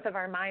both of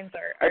our minds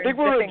are I think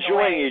we're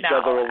enjoying each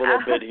other a little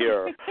bit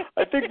here.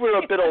 I think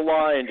we're a bit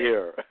aligned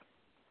here.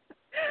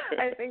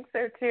 I think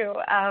so too.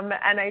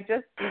 And I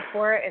just,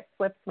 before it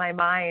slips my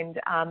mind,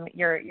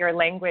 your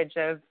language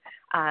of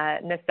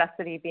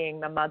necessity being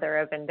the mother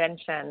of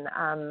invention,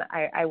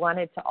 I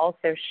wanted to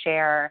also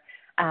share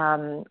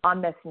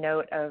on this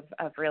note of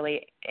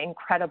really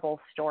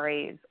incredible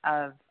stories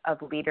of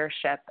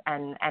leadership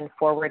and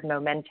forward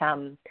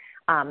momentum.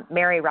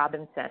 Mary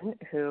Robinson,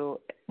 who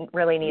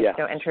really needs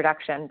no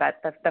introduction,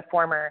 but the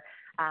former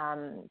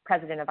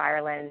President of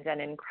Ireland and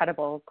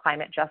incredible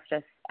climate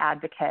justice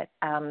advocate.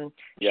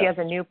 She has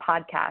a new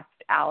podcast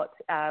out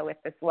with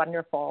this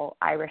wonderful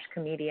Irish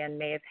comedian,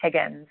 Maeve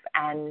Higgins,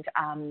 and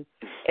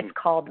it's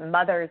called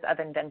Mothers of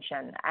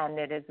Invention, and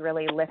it is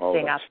really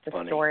lifting up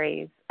the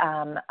stories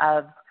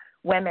of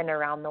women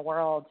around the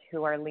world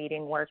who are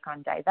leading work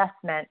on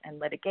divestment and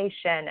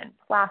litigation and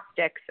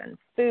plastics and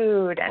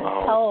food and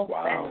health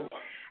and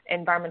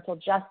environmental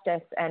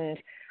justice. And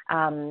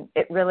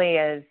it really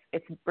is,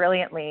 it's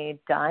brilliantly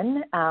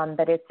done,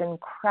 but it's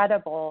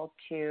incredible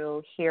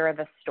to hear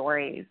the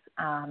stories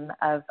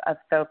of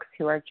folks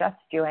who are just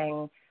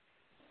doing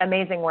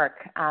amazing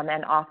work,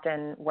 and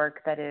often work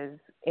that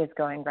is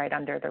going right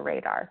under the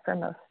radar for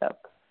most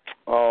folks.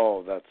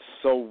 Oh,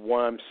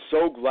 I'm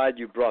so glad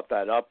you brought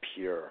that up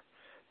here.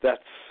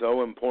 That's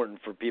so important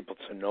for people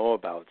to know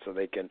about so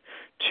they can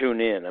tune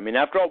in. I mean,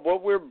 after all,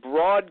 what we're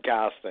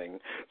broadcasting,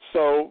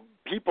 so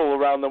people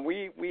around them,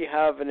 we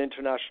have an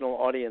international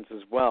audience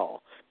as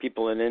well,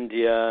 people in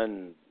India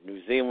and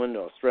New Zealand,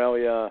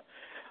 Australia,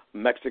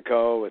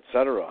 Mexico,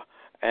 etc.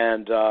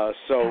 And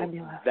so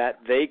Fabulous. That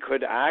they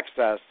could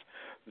access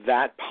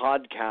that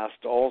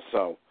podcast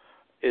also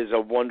is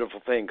a wonderful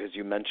thing because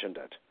you mentioned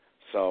it.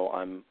 So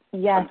I'm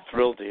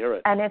thrilled to hear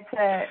it. And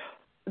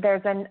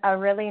there's a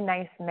really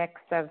nice mix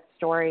of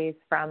stories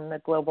from the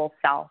Global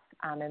South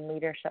and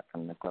leadership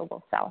from the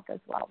Global South as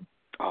well.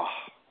 Oh,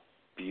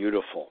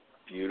 beautiful.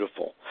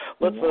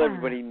 Let's let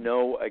everybody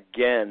know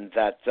again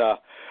that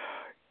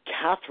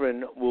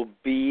Katherine will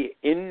be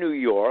in New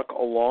York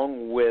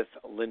along with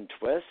Lynn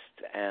Twist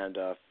and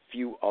a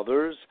few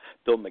others.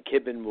 Bill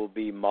McKibben will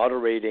be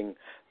moderating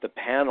the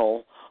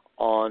panel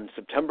on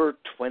September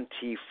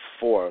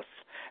 24th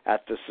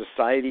at the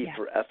Society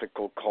for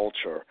Ethical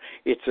Culture.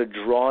 It's a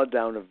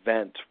drawdown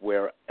event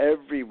where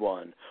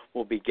everyone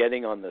will be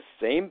getting on the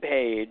same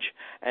page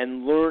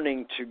and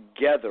learning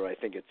together. I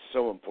think it's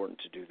so important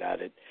to do that.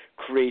 It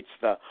creates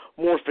the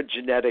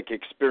morphogenetic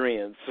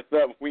experience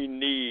that we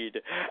need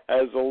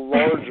as a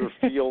larger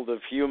field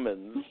of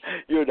humans,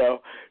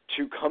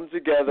 to come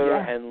together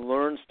and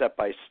learn step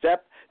by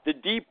step the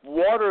deep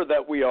water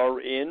that we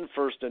are in,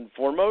 first and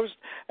foremost,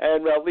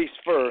 and at least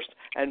first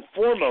and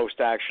foremost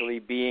actually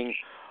being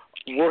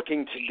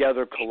working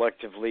together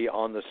collectively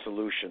on the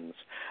solutions.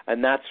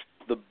 And that's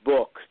the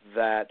book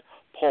that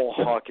Paul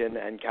Hawken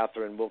and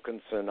Katherine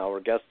Wilkinson, our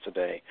guests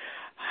today,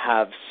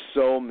 have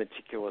so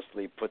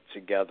meticulously put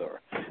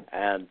together.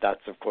 And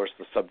that's, of course,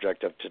 the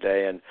subject of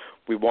today. And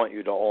we want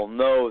you to all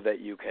know that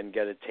you can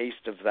get a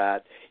taste of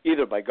that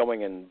either by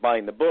going and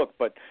buying the book,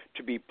 but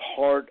to be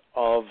part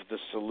of the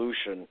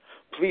solution.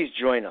 Please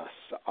join us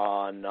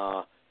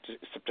on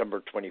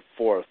September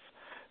 24th.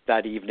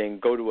 That evening,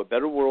 go to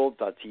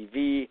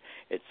abetterworld.tv.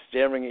 It's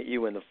staring at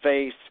you in the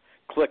face.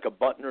 Click a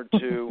button or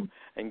two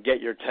and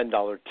get your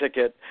 $10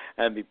 ticket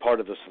and be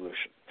part of the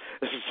solution.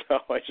 So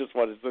I just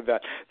wanted to say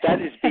that.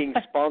 That is being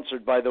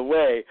sponsored, by the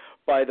way,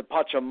 by the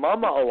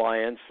Pachamama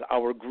Alliance,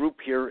 our group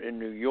here in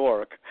New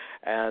York.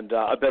 And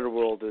A Better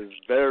World is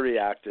very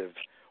active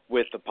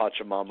with the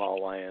Pachamama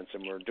Alliance,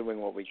 and we're doing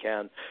what we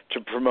can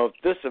to promote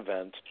this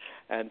event.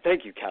 And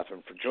thank you,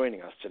 Katherine, for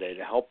joining us today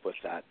to help with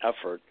that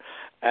effort.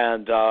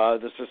 And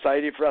the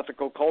Society for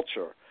Ethical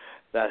Culture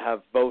that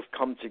have both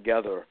come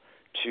together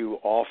to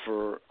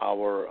offer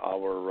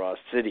our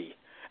city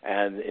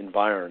and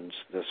environs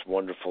this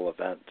wonderful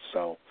event.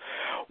 So,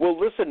 Well,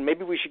 listen,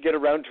 maybe we should get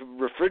around to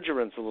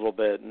refrigerants a little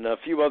bit and a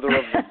few other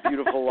of the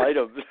beautiful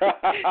items yeah,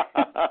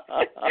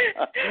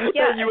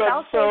 that you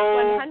have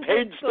so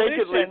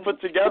painstakingly put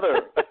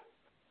together.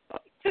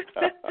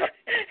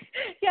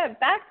 Yeah,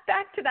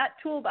 back to that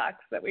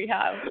toolbox that we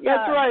have.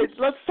 That's right.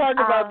 Let's talk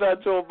about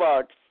that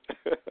toolbox.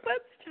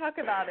 Let's talk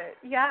about it.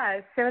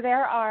 Yeah, so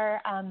there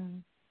are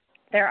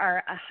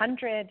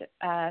 100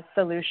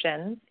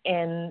 solutions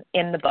in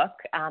the book,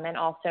 and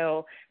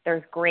also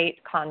there's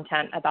great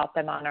content about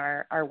them on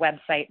our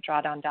website,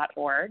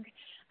 drawdown.org.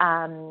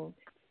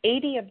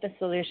 80 of the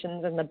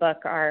solutions in the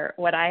book are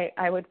what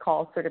I would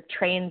call sort of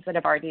trains that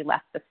have already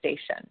left the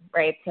station,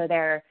 right? So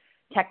they're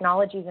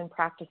technologies and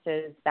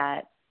practices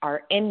that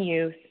are in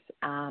use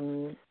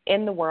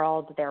in the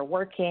world. They're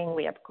working.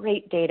 We have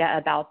great data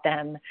about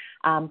them,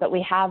 but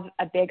we have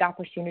a big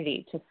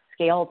opportunity to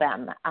scale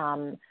them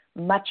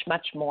much,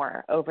 much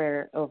more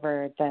over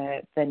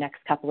the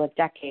next couple of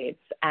decades.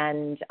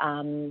 And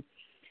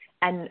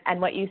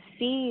what you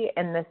see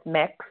in this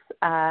mix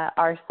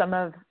are some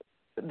of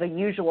the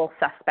usual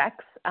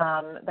suspects,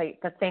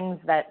 like the things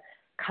that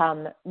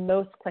come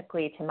most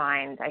quickly to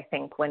mind, I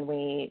think, when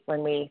we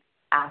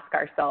ask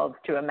ourselves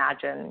to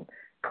imagine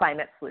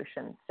climate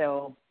solutions.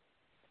 So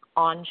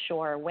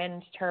onshore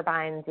wind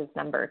turbines is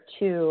number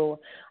 2,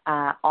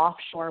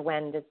 offshore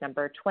wind is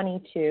number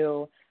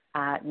 22,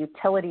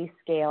 utility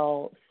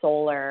scale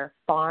solar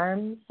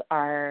farms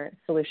are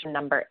solution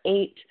number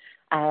 8,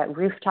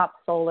 rooftop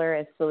solar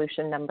is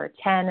solution number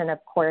 10, and of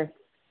course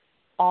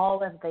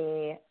all of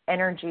the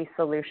energy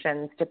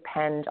solutions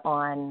depend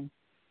on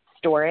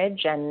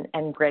storage and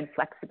grid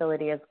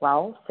flexibility as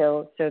well.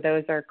 So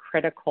those are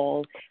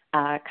critical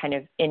kind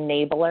of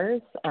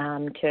enablers to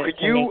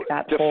make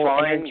that whole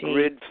energy. Could you define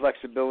grid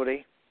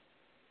flexibility?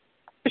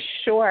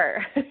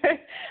 Sure.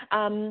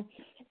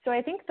 So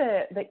I think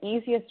the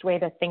easiest way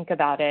to think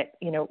about it,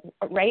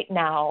 right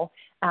now,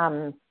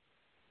 the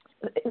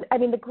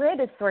grid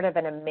is sort of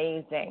an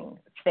amazing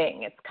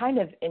thing. It's kind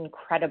of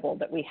incredible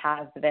that we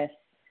have this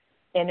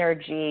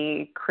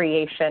energy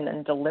creation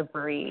and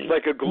delivery. It's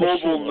like a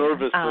global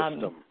nervous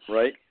system,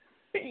 right?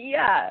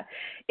 Yeah,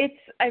 it's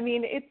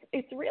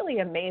really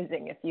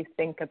amazing if you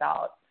think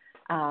about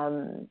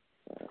how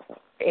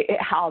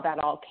that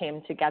all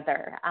came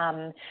together.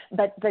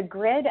 But the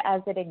grid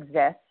as it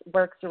exists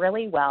works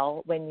really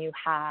well when you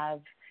have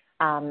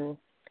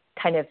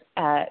kind of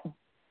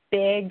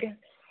big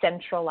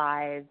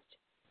centralized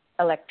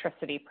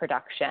electricity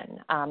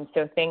production.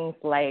 So things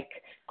like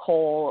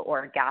coal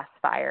or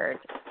gas-fired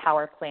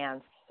power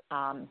plants,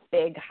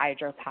 big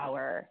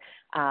hydropower,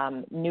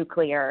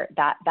 nuclear,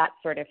 that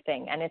sort of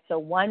thing. And it's a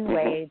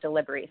one-way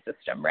delivery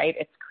system, right?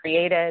 It's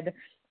created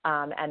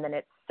and then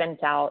it's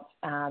sent out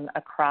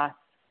across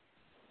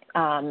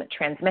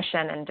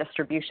transmission and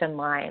distribution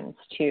lines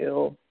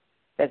to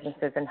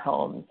businesses and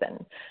homes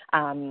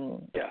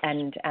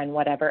and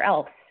whatever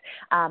else.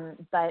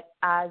 But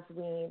as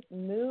we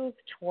move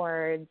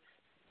towards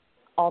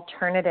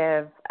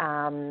alternative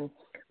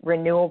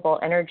renewable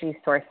energy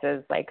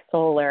sources like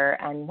solar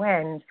and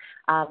wind,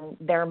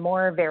 they're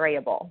more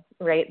variable,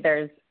 right?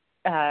 There's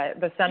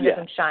the sun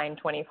doesn't shine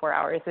 24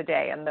 hours a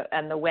day, and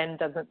the wind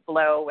doesn't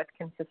blow with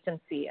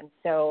consistency, and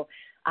so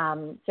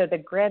the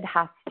grid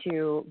has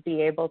to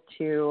be able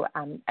to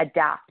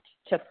adapt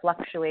to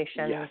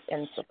fluctuations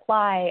in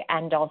supply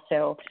and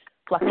also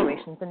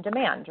fluctuations in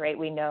demand, right?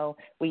 We know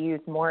we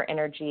use more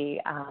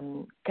energy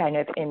kind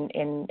of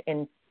in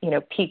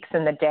peaks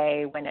in the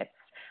day when it's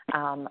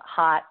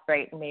hot,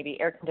 right? Maybe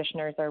air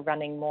conditioners are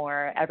running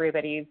more.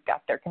 Everybody's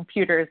got their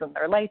computers and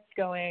their lights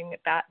going,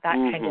 that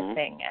kind of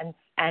thing.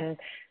 And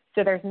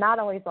so there's not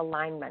always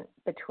alignment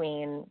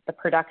between the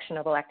production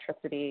of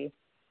electricity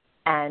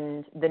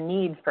and the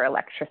need for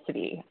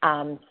electricity.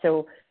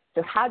 So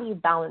how do you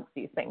balance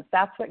these things?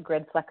 That's what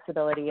grid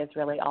flexibility is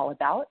really all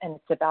about, and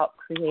it's about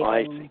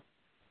creating,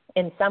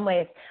 in some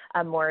ways,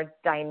 a more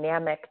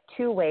dynamic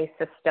two-way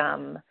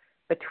system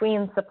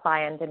between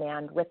supply and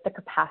demand with the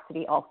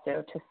capacity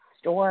also to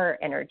store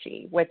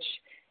energy, which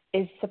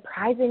is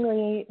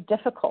surprisingly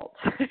difficult.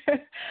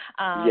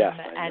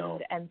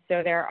 And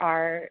so there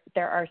are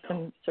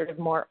some sort of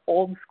more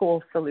old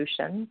school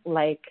solutions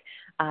like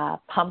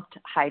pumped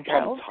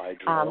hydro,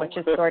 which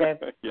is sort of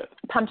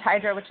pumped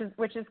hydro,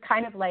 which is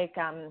kind of like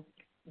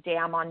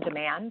dam on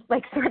demand,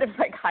 like sort of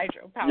like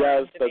hydropower.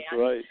 Yes, that's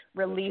right.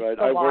 Release that's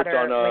the right. water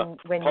I worked on a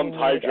when pumped you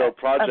hydro need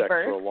project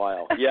for a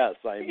while. Yes,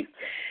 I'm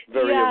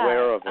very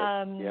aware of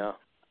it.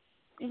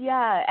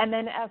 Yeah, and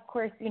then of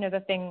course,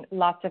 the thing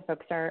lots of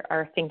folks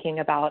are thinking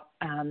about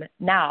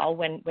now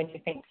when you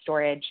think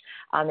storage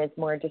is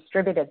more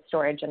distributed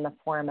storage in the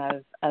form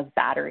of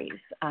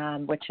batteries,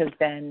 which has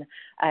been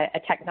a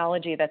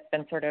technology that's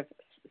been sort of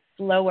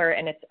slower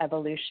in its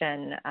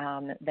evolution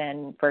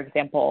than, for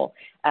example,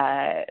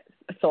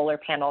 solar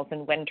panels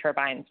and wind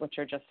turbines, which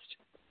are just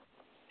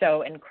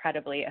so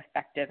incredibly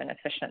effective and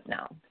efficient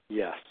now.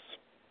 Yes.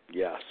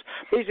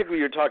 Basically,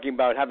 you're talking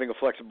about having a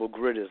flexible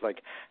grid is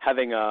like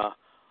having a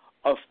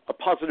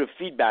positive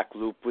feedback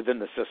loop within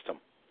the system.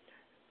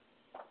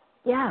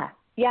 Yeah,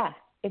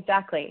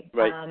 Exactly.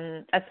 Right.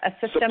 A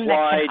system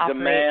Supply, that can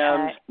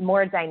demand, operate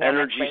more dynamically.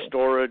 energy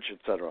storage,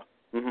 etc.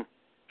 Mm-hmm.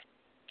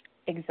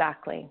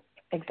 Exactly.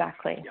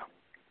 Yeah.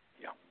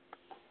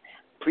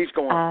 Please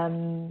go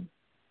on.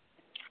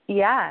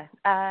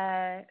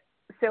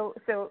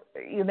 So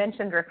you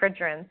mentioned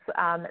refrigerants.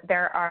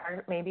 There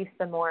are maybe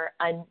some more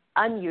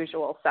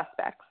unusual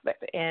suspects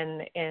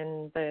in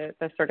the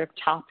sort of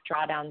top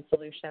drawdown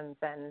solutions,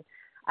 and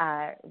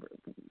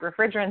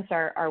refrigerants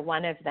are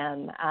one of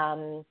them.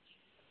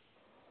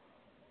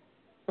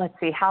 Let's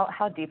see,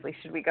 how deeply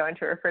should we go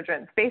into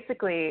refrigerants?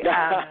 Basically,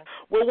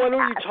 well, why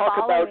don't you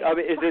talk about?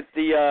 Is it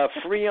the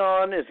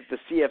Freon? Is it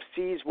the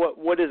CFCs?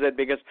 What is it?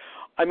 Because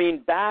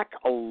back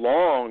a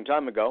long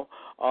time ago,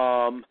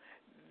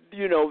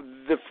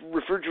 the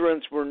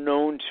refrigerants were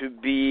known to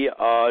be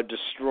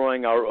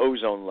destroying our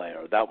ozone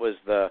layer. That was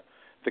the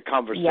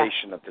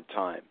conversation at the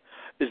time.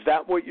 Is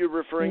that what you're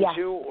referring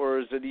to, or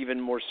is it even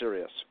more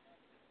serious?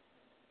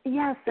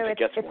 Yeah, so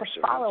it's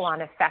a follow-on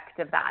effect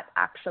of that,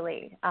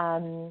 actually.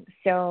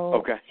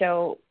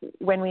 So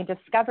when we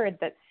discovered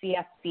that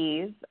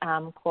CFCs,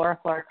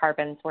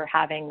 chlorofluorocarbons, were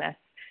having this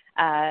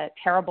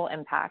terrible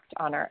impact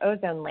on our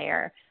ozone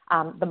layer,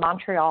 the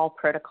Montreal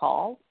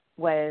Protocol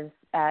was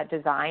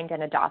designed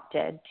and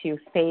adopted to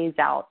phase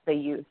out the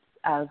use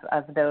of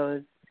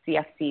those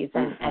CFCs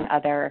and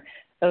other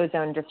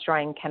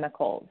ozone-destroying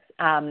chemicals.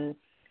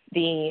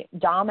 The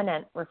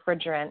dominant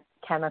refrigerant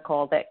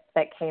chemical that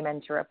came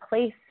in to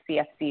replace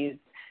CFCs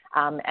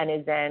and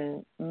is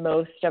in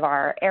most of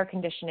our air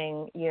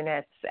conditioning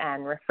units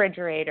and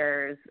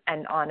refrigerators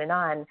and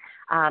on,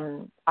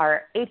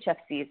 are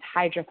HFCs,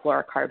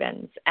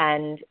 hydrofluorocarbons.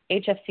 And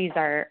HFCs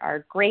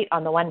are great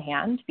on the one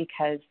hand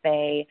because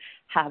they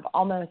have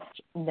almost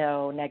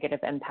no negative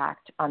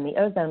impact on the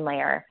ozone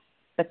layer,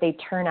 but they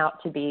turn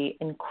out to be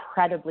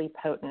incredibly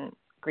potent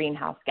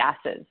greenhouse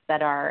gases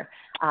that are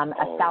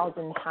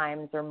 1,000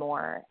 times or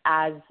more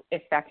as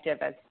effective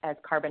as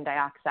carbon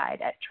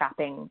dioxide at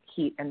trapping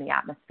heat in the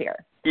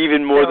atmosphere.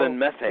 Even more than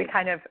methane. We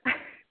kind of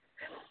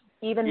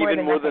even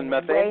more than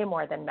methane. Way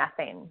more than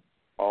methane.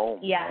 Oh,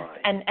 yes.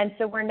 my. And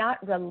so we're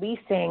not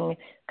releasing,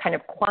 kind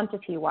of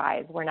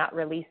quantity-wise, we're not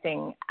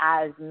releasing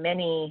as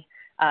many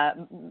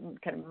kind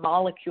of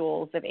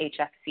molecules of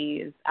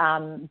HFCs,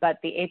 but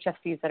the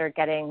HFCs that are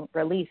getting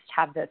released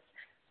have this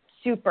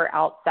super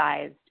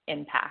outsized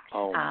impact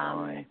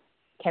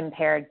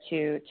compared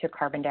to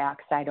carbon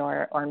dioxide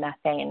or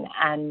methane,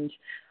 and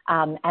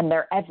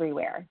they're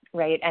everywhere,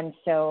 right? And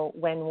so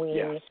when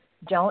we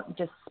don't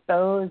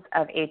dispose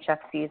of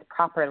HFCs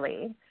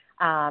properly,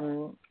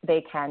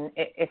 they can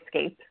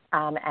escape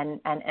and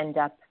end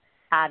up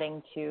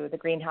adding to the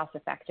greenhouse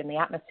effect in the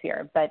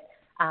atmosphere. But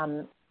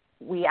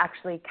we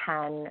actually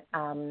can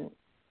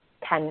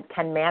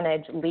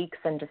manage leaks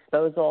and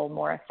disposal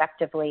more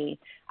effectively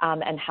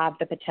and have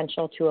the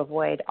potential to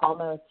avoid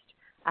almost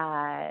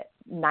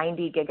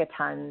 90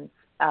 gigatons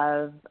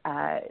of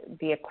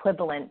the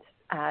equivalent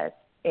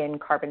in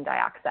carbon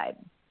dioxide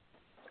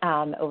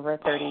over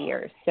 30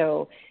 years.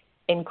 So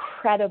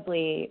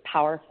incredibly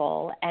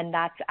powerful. And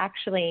that's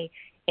actually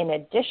in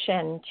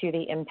addition to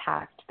the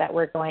impact that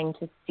we're going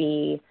to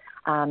see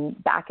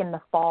back in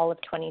the fall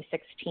of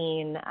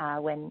 2016,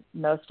 when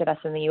most of us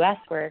in the U.S.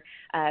 were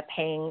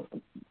paying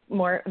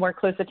more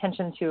close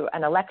attention to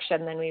an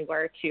election than we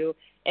were to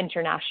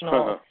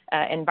international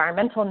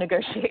environmental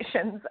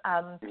negotiations.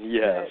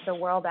 The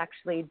world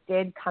actually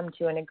did come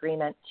to an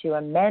agreement to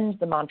amend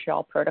the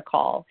Montreal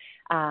Protocol.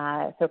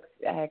 Folks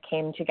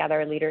came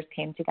together, leaders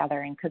came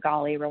together in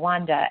Kigali,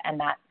 Rwanda, and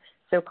that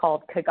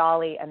so-called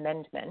Kigali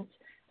Amendment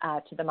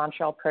to the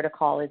Montreal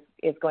Protocol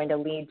is going to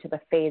lead to the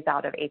phase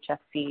out of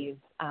HFCs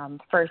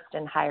first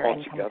in higher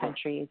income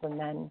countries and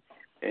then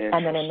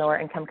in lower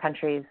income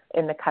countries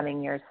in the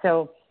coming years.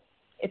 So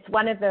it's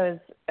one of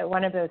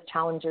those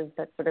challenges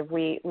that sort of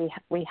we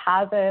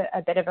have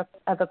a bit of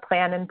a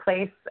plan in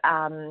place,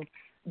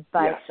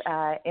 but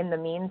in the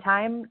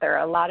meantime there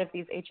are a lot of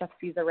these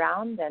HFCs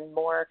around and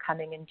more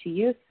coming into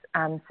use.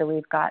 So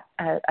we've got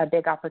a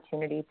big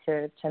opportunity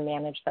to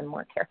manage them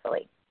more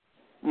carefully.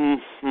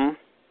 Mm-hmm.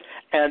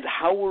 And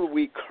how are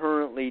we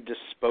currently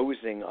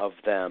disposing of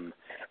them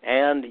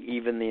and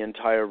even the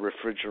entire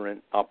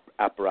refrigerant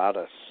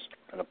apparatus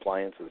and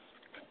appliances?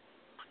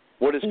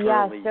 What is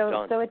currently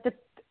done? So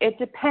it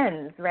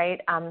depends,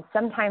 right?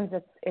 Sometimes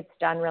it's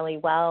done really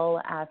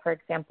well. For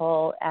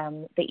example,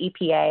 the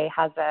EPA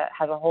has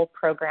a whole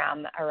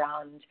program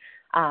around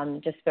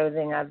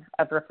disposing of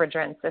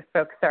refrigerants if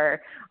folks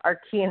are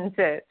keen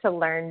to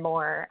learn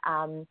more.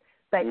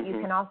 But you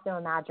can also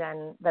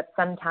imagine that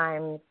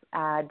sometimes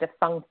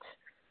defunct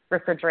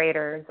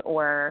refrigerators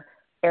or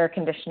air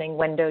conditioning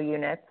window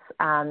units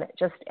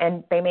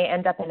they may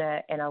end up in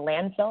a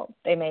landfill.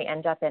 They may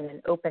end up in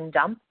an open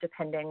dump,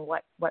 depending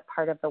what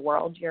part of the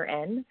world you're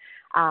in,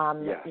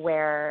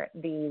 where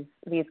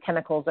these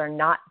chemicals are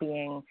not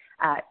being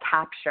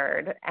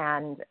captured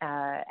and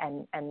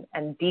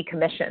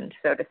decommissioned,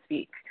 so to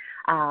speak,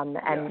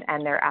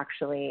 and they're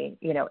actually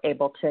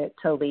able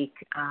to leak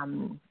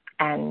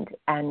and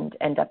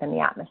end up in the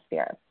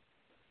atmosphere.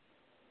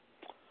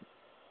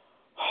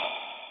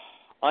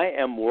 I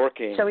am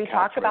working, Shall we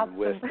talk Katherine, about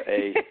with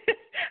a...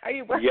 Are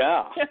you working?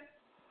 Yeah.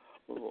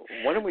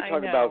 Why don't we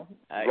talk about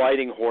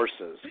riding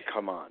horses?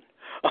 Come on.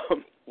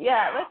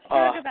 Let's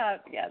talk about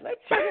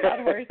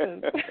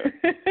horses.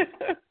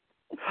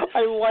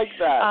 I like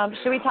that.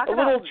 Should we talk a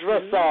about little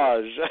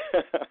dressage?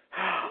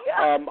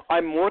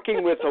 I'm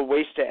working with a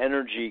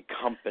waste-to-energy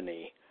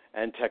company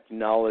and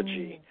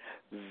technology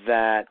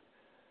that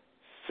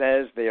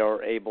says they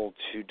are able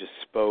to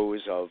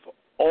dispose of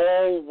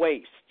all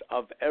waste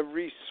of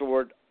every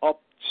sort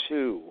up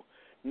to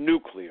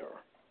nuclear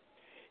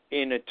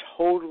in a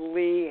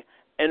totally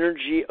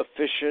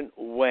energy-efficient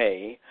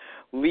way,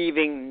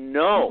 leaving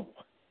no,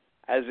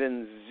 as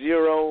in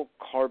zero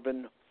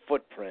carbon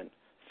footprint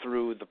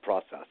through the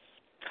process.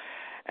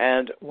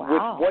 And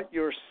with what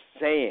you're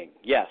saying,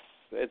 yes,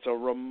 it's a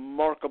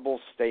remarkable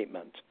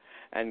statement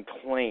and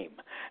claim.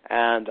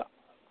 And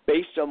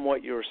based on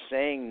what you're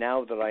saying,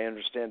 now that I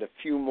understand a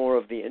few more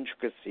of the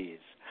intricacies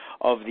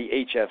of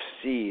the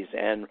HFCs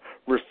and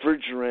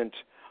refrigerant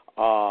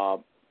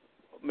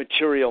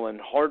material and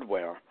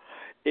hardware,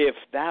 if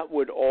that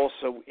would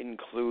also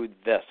include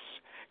this,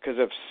 because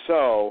if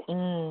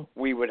so,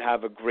 we would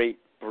have a great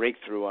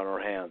breakthrough on our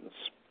hands.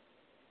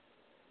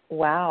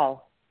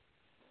 Wow.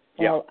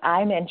 Well,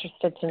 I'm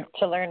interested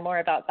to learn more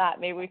about that.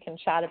 Maybe we can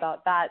chat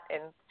about that in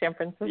San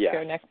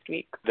Francisco next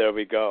week. There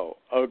we go.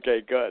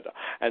 Okay, good.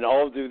 And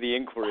I'll do the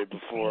inquiry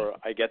before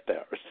I get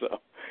there. So,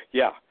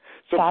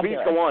 So Fabulous.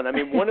 Please go on. I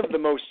mean, one of the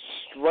most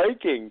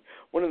striking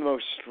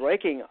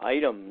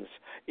items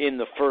in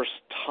the first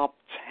top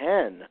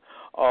 10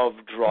 of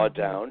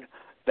Drawdown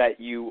that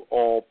you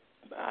all,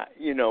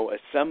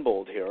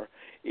 assembled here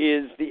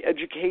is the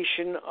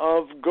education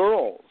of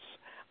girls.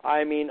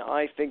 I mean,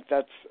 I think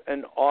that's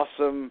an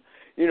awesome,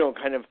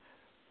 kind of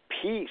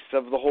piece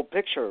of the whole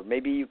picture.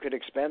 Maybe you could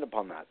expand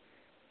upon that.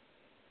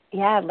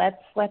 Yeah,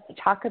 let's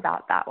talk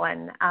about that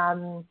one.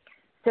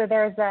 So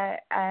there's a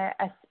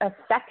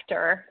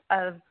sector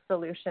of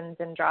solutions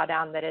in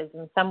Drawdown that is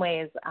in some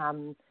ways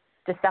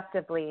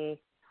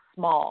deceptively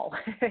small.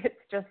 It's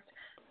just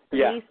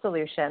 3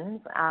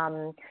 solutions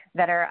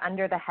that are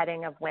under the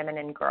heading of women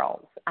and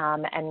girls.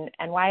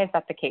 And why is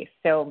that the case?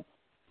 So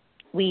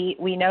we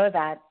know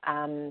that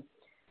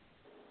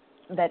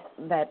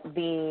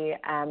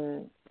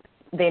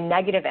the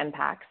negative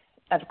impacts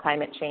of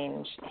climate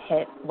change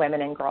hit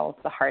women and girls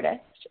the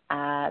hardest,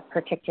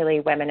 particularly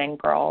women and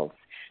girls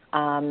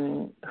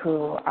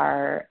who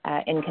are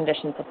in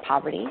conditions of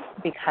poverty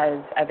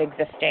because of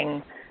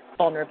existing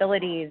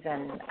vulnerabilities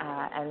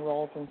and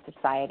roles in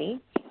society.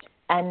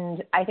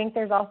 And I think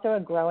there's also a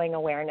growing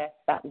awareness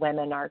that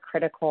women are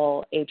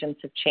critical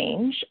agents of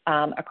change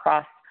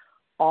across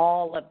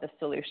all of the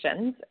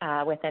solutions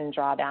within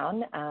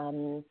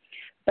Drawdown.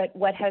 But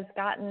what has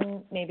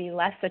gotten maybe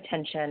less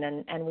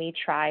attention, and we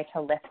try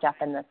to lift up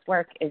in this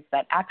work, is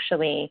that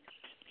actually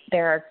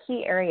there are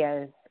key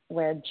areas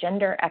where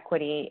gender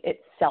equity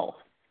itself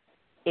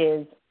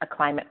is a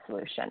climate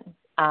solution.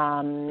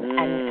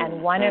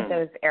 And one of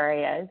those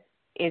areas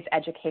is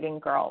educating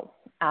girls.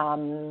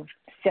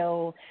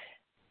 So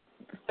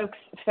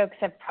folks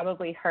have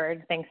probably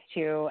heard, thanks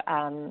to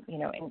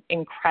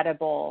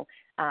incredible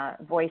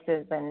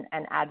voices and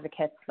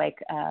advocates like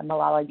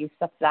Malala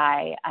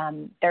Yousafzai,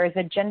 there is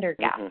a gender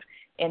gap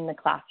in the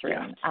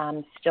classroom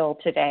still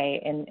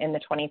today in the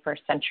 21st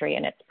century,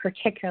 and it's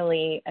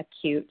particularly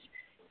acute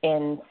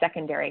in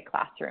secondary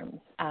classrooms.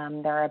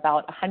 There are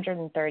about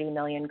 130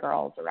 million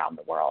girls around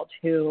the world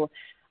who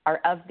are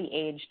of the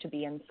age to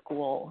be in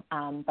school,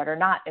 but are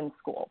not in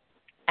school.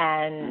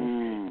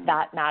 And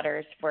that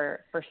matters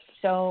for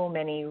so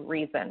many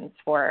reasons,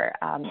 for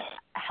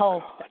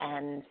health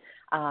and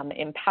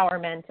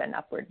empowerment and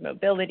upward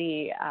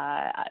mobility.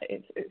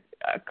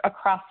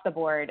 Across the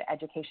board,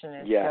 education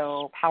is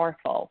so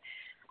powerful.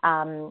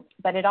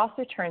 But it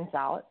also turns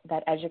out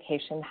that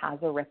education has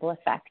a ripple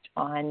effect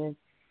on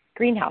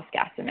greenhouse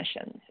gas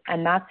emissions.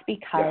 And that's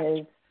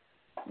because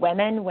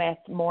women with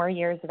more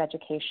years of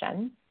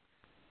education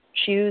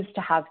choose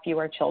to have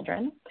fewer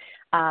children,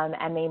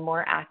 and they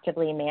more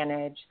actively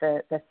manage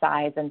the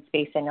size and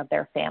spacing of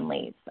their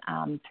families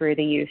through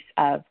the use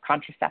of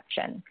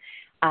contraception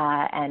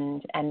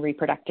and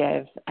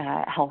reproductive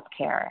health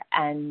care.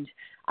 And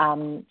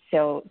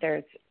so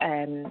there's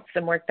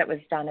some work that was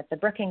done at the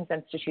Brookings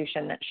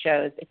Institution that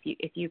shows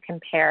if you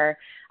compare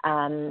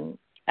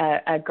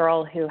a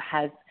girl who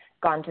has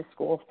gone to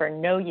school for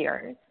no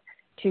years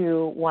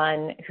to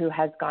one who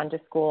has gone to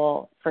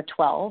school for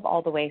 12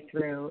 all the way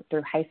through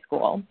high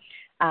school,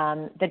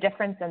 the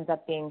difference ends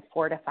up being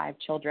 4 to 5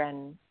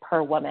 children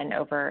per woman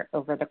over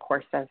the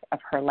course of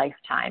her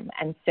lifetime.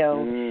 And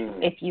so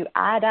if you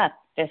add up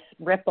this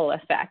ripple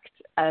effect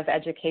of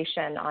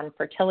education on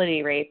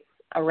fertility rates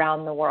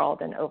around the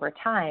world and over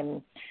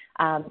time,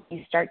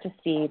 you start to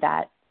see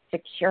that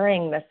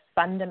securing this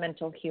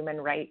fundamental human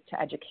right to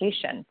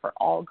education for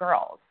all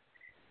girls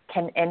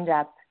can end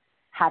up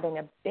having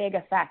a big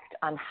effect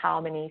on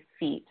how many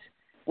feet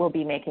will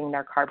be making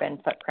their carbon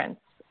footprints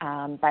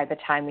by the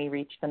time we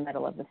reach the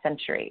middle of the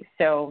century.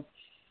 So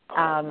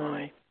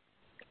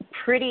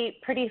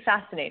pretty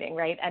fascinating,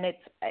 right? And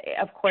it's,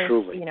 of course,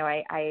 Truly. you know,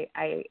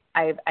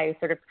 I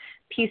sort of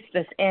piece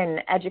this in.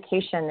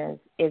 Education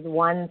is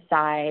one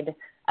side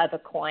of a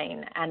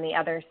coin, and the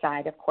other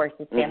side, of course,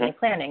 is family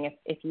planning.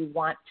 If you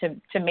want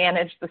to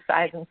manage the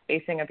size and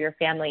spacing of your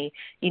family,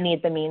 you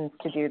need the means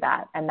to do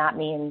that, and that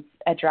means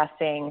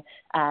addressing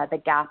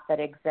the gap that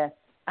exists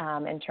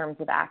in terms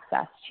of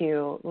access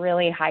to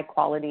really high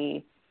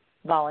quality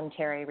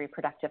voluntary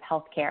reproductive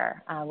health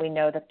care. We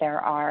know that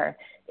there are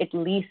at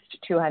least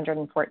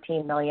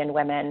 214 million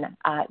women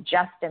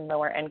just in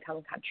lower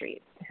income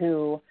countries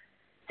who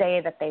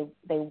say that they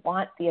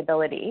want the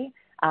ability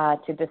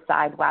to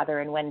decide whether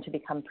and when to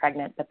become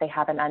pregnant, but they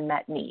have an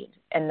unmet need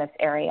in this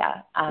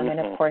area. And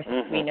of course,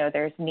 we know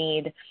there's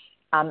need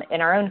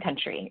in our own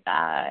country,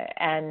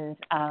 and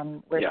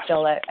we're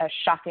still a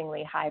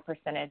shockingly high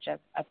percentage of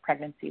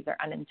pregnancies are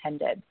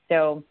unintended.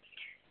 So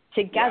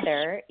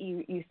together,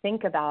 you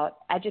think about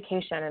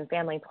education and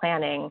family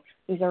planning.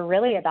 These are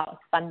really about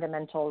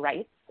fundamental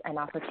rights and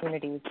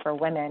opportunities for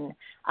women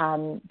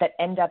that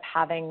end up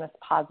having this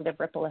positive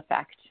ripple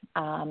effect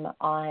on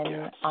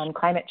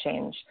climate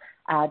change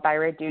by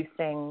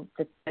reducing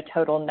the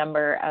total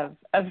number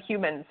of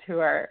humans who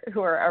are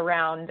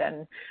around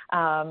and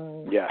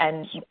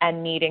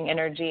needing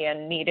energy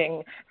and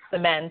needing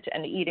cement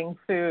and eating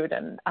food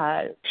and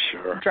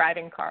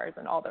driving cars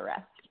and all the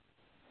rest.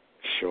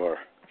 Sure.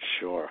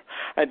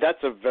 And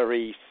that's a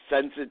very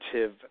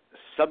sensitive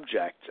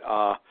subject,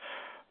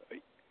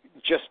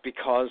 just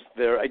because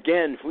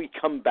we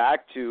come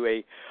back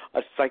to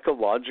a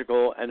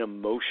psychological and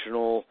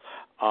emotional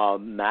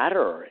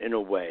matter in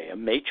a way, a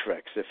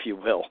matrix, if you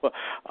will,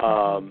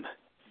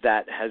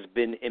 that has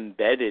been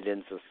embedded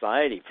in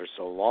society for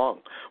so long,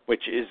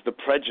 which is the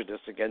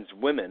prejudice against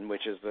women,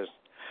 which is this,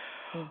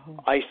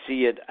 I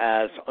see it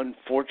as,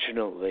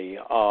 unfortunately,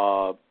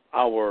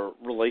 our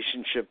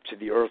relationship to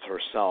the earth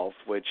herself,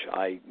 which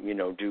I,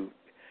 do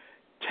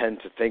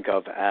tend to think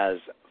of as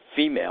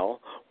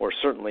female or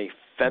certainly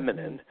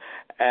feminine.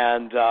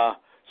 And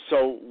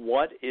so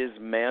what is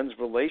man's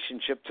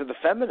relationship to the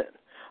feminine?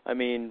 I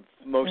mean,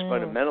 most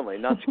fundamentally,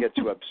 not to get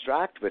too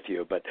abstract with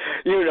you, but,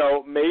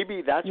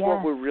 maybe that's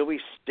what we're really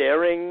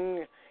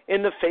staring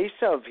in the face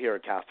of here,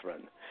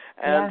 Katherine.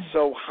 And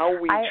so how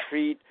we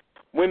treat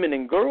women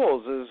and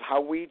girls is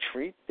how we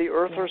treat the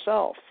earth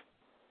herself.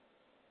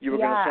 You were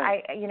going to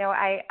say.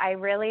 I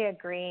really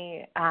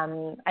agree.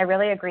 I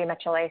really agree,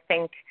 Mitchell. I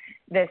think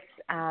this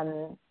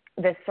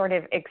sort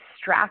of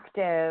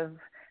extractive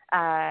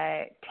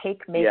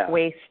make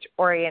waste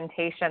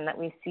orientation that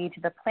we see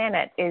to the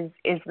planet is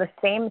the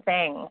same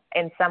thing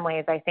in some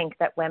ways. I think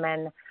that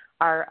women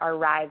are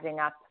rising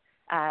up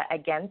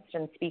against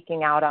and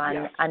speaking out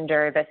on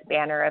under this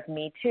banner of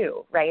Me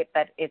Too, right?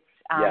 That it's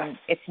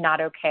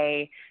not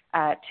okay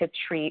to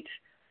treat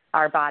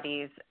our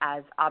bodies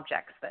as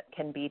objects that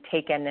can be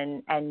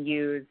taken and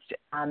used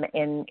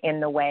in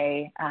the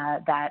way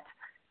that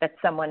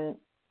someone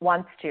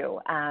wants to,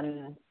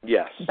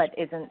 but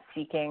isn't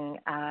seeking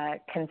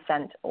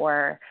consent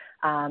or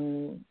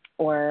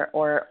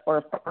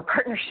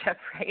partnership,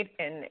 right?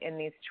 In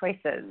these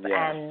choices,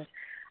 and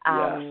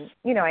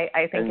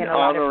I think and in a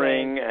lot of ways,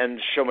 honoring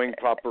and showing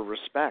proper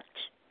respect.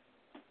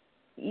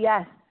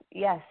 Yes.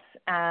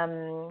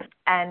 And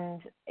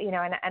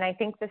I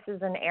think this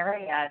is an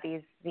area,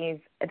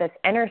 this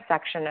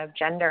intersection of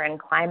gender and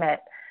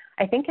climate,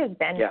 I think has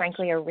been,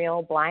 frankly, a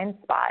real blind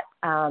spot.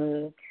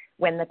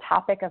 When the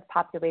topic of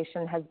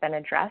population has been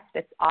addressed,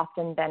 it's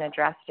often been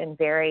addressed in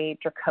very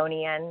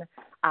draconian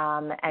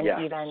and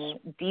even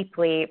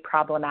deeply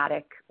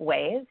problematic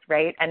ways,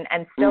 right?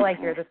 And still I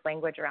hear this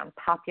language around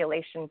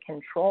population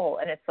control,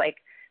 and it's like,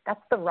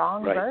 that's the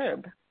wrong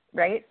verb.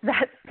 Right?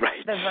 The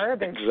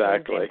verb is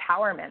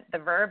empowerment. The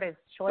verb is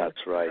choice.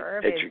 That's right. The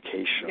verb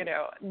Education.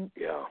 Is,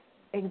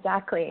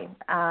 exactly.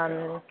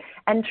 And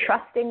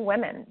trusting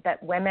women,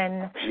 that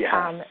women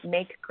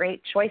make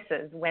great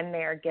choices when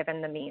they are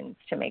given the means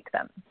to make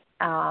them.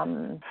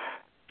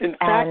 In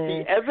fact,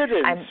 the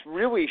evidence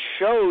really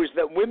shows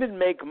that women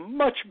make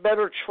much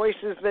better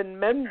choices than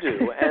men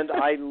do. And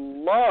I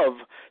love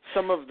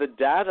some of the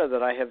data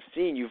that I have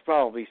seen. You've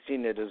probably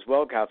seen it as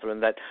well, Katherine,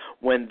 that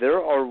when there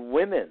are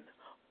women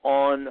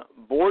on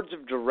boards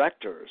of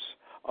directors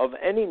of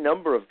any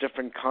number of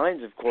different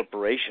kinds of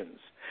corporations,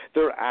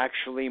 they're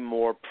actually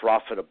more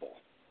profitable.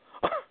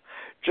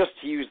 Just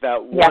to use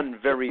that one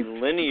very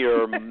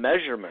linear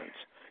measurement,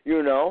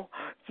 It's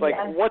like,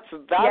 what's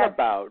that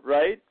about,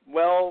 right?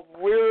 Well,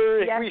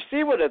 we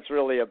see what it's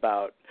really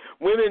about.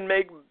 Women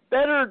make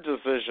better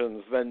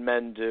decisions than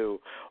men do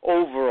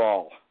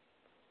overall.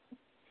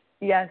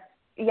 Yes,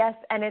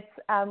 and it's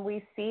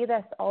we see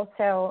this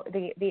also.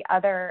 The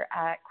other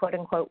quote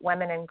unquote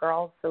women and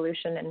girls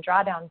solution in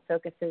Drawdown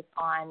focuses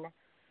on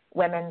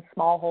women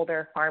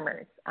smallholder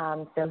farmers,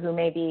 so who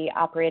may be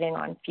operating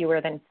on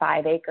fewer than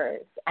 5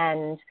 acres.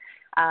 And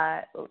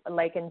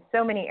like in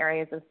so many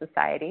areas of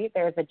society,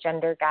 there's a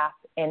gender gap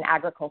in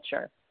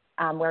agriculture,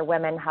 where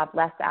women have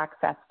less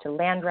access to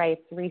land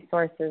rights,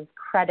 resources,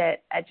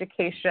 credit,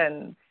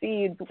 education,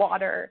 seeds,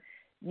 water,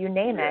 you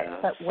name it.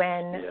 But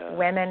when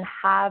women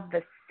have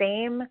the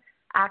same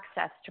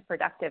access to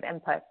productive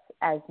inputs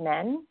as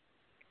men,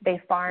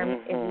 they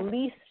farm at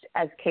least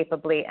as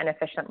capably and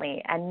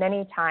efficiently, and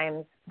many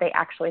times they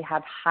actually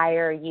have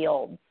higher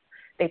yields.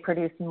 They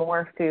produce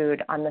more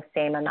food on the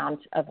same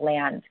amount of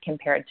land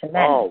compared to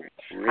men. Oh,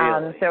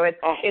 really? So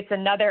it's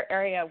another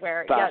area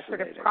where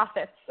sort of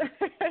profits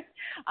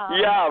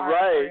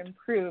are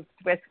improved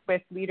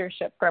with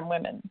leadership from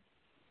women.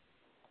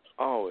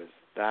 Oh, is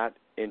that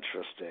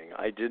interesting?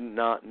 I did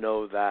not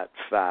know that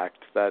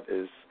fact. That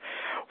is,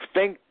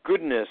 thank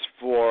goodness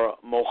for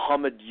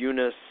Mohammed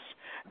Yunus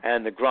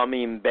and the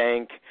Grameen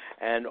Bank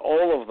and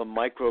all of the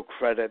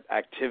microcredit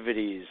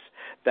activities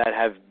that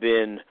have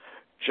been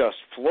just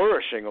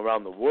flourishing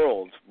around the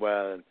world,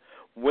 when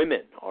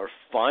women are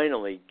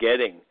finally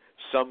getting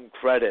some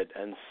credit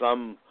and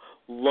some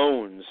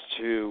loans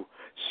to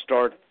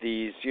start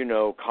these,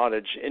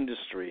 cottage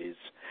industries,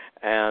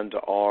 and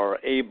are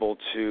able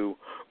to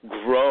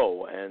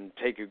grow and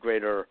take a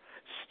greater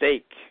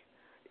stake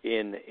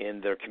in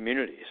their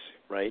communities,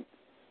 right?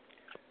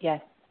 Yes,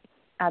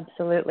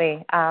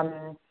 absolutely.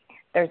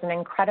 There's an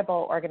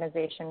incredible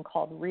organization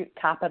called Root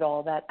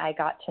Capital that I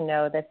got to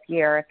know this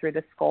year through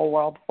the Skoll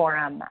World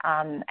Forum,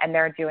 and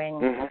they're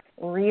doing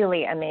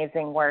really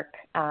amazing work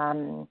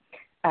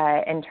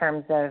in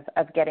terms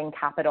of getting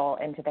capital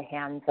into the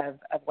hands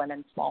of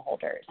women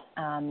smallholders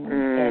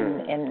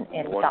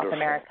in South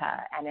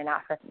America and in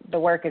Africa. The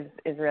work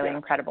is really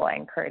incredible. I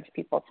encourage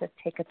people to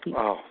take a peek.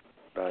 Oh,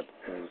 that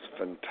is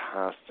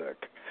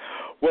fantastic.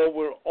 Well,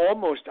 we're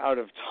almost out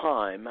of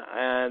time,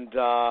 and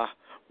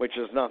which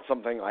is not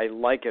something I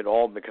like at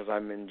all, because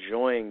I'm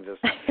enjoying this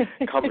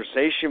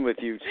conversation with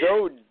you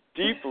so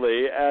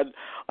deeply, and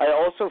I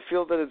also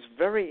feel that it's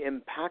very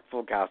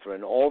impactful,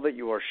 Katherine, all that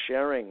you are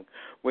sharing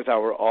with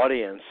our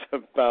audience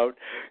about,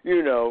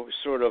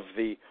 sort of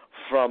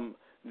from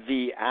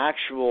the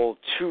actual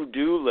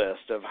to-do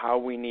list of how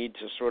we need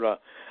to sort of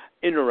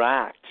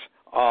interact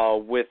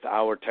with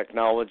our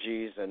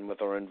technologies and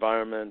with our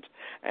environment,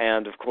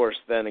 and of course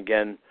then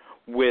again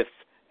with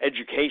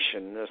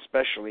education,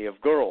 especially of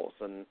girls.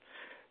 And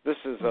this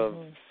is of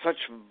such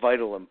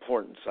vital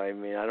importance. I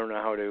mean, I don't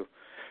know how to...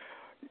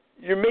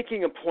 You're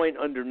making a point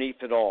underneath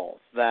it all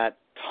that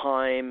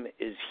time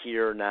is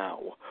here now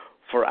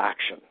for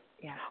action.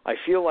 Yeah. I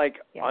feel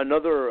like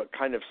another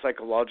kind of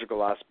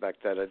psychological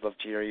aspect that I'd love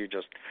to hear you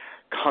just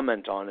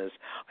comment on is,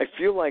 I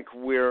feel like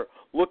we're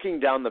looking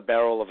down the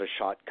barrel of a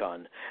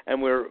shotgun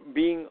and we're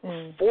being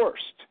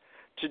forced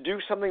to do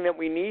something that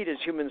we need as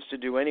humans to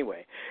do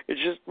anyway.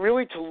 It's just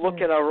really to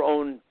look at our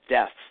own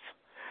death.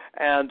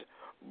 And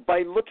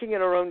by looking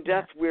at our own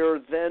death, we're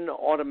then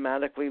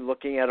automatically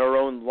looking at our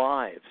own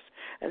lives.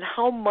 And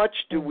how much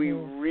do we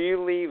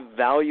really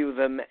value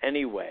them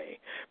anyway?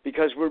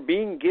 Because we're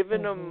being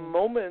given a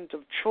moment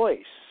of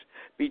choice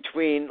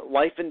between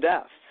life and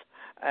death,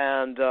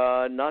 and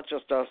not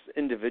just us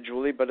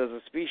individually, but as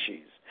a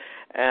species.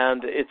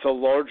 And it's a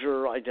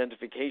larger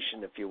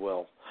identification, if you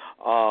will,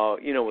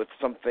 with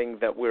something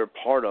that we're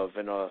part of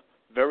in a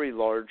very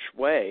large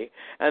way,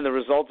 and the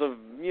result of,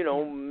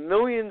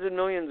 millions and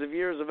millions of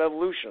years of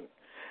evolution.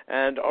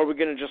 And are we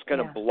going to just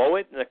kind of blow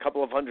it in a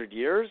couple of hundred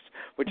years,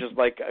 which is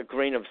like a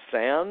grain of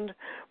sand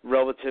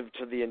relative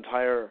to the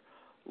entire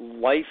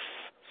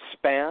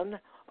lifespan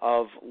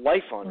of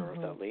life on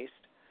Earth, at least?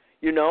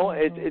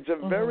 It's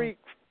a very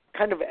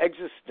kind of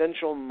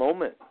existential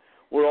moment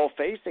we're all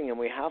facing, and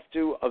we have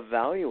to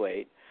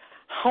evaluate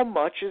how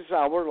much is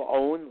our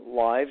own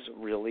lives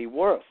really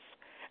worth.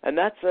 And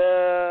that's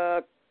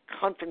a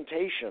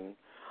confrontation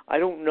I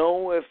don't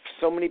know if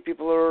so many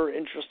people are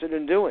interested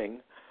in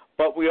doing,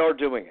 but we are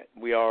doing it.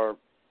 We are,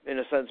 in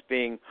a sense,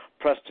 being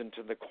pressed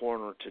into the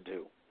corner to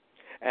do.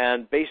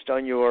 And based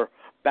on your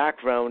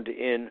background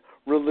in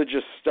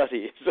religious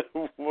studies,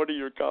 what are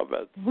your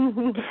comments?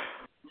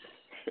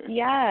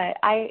 Yeah,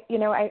 I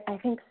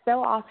think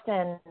so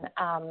often,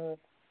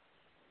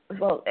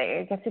 well,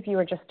 I guess if you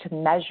were just to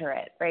measure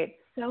it, right,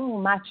 so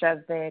much of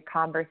the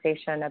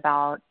conversation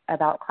about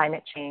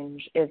climate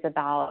change is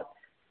about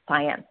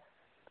science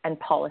and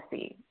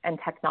policy and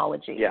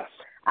technology. Yes.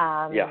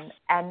 Yes.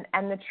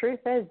 And the truth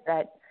is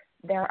that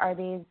there are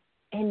these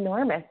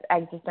enormous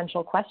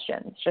existential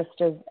questions,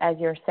 just as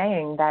you're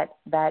saying,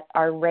 that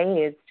are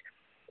raised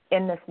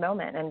in this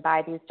moment and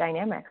by these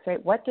dynamics,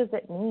 right? What does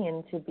it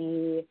mean to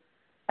be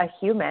a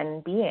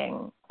human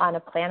being on a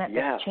planet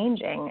that's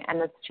changing, and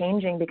that's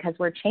changing because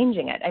we're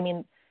changing it? I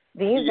mean,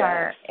 these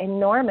are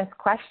enormous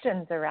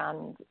questions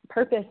around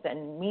purpose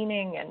and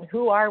meaning and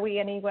who are we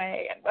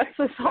anyway and what's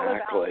this all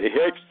about?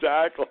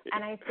 Exactly.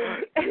 And I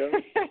think,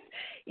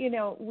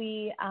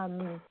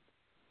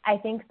 I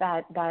think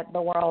that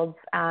the world's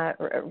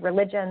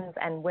religions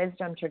and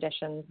wisdom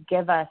traditions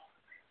give us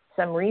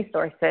some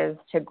resources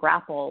to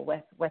grapple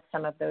with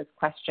some of those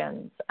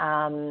questions.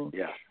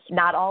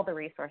 Not all the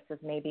resources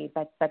maybe,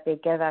 but they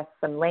give us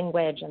some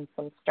language and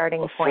some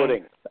starting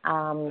points.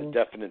 A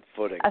definite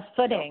footing. A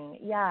footing,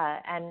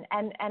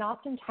 and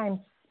oftentimes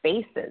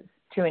spaces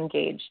to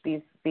engage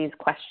these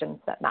questions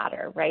that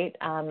matter, right?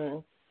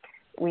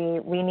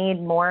 we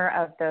need more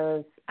of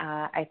those,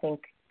 I think,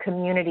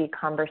 community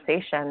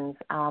conversations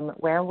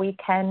where we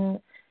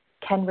can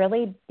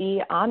really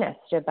be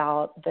honest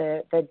about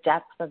the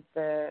depth of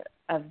the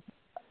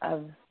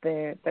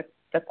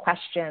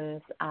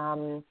questions,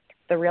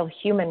 the real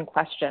human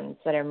questions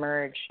that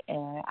emerge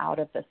out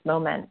of this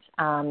moment.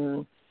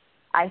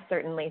 I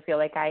certainly feel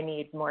like I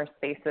need more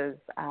spaces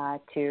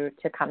to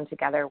come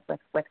together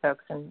with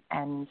folks and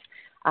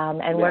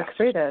work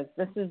through those.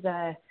 This is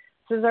a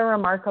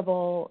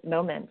remarkable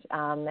moment,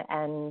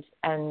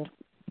 and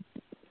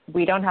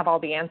we don't have all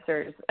the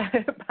answers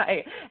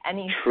by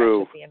any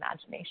stretch of the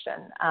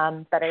imagination.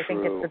 But I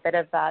think it's a bit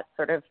of that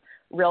sort of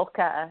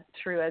Rilke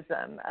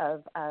truism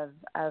of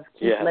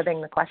keep living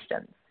the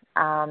questions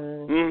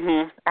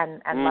and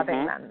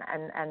loving them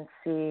and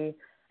see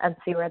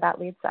where that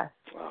leads us.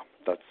 Wow,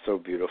 that's so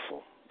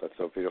beautiful. That's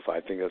so beautiful.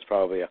 I think that's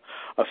probably a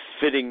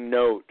fitting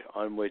note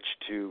on which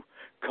to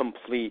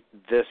complete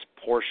this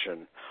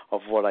portion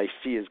of what I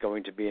see is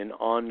going to be an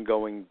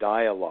ongoing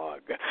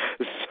dialogue.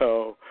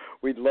 So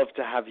we'd love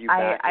to have you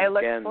back I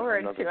again look forward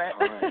another to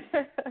time.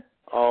 it.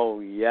 Oh,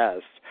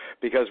 yes,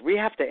 because we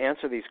have to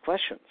answer these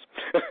questions.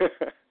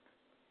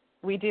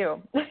 We do.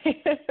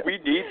 We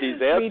need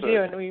these answers. We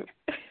do, and we...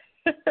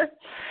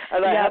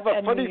 And I have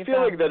a funny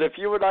feeling that if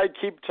you and I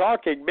keep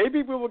talking,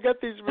 maybe we will get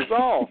these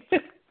resolved.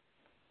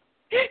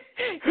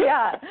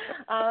 Yeah.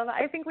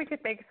 I think we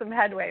could make some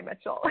headway,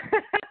 Mitchell.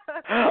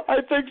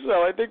 I think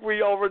so. I think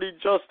we already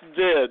just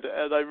did,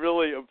 and I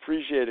really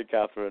appreciate it,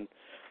 Katherine.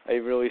 I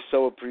really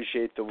so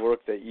appreciate the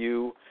work that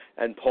you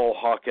and Paul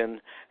Hawken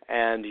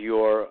and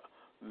your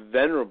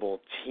venerable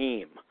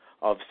team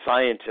of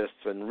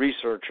scientists and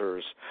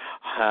researchers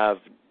have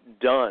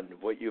done.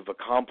 What you've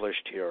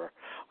accomplished here,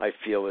 I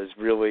feel, is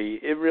really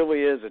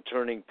is a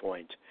turning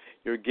point.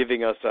 You're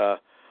giving us a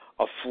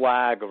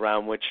flag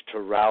around which to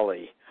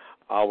rally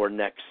our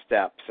next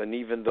steps. And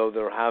even though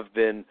there have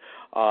been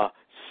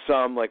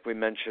some, like we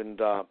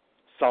mentioned,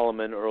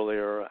 Solomon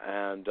earlier,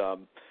 and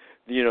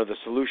the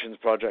Solutions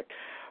Project,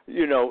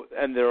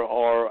 and there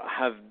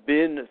have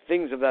been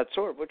things of that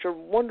sort, which are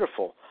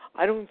wonderful.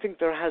 I don't think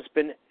there has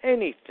been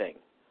anything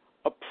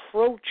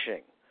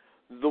approaching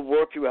the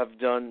work you have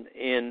done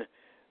in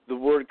the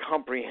word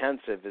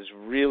comprehensive is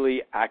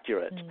really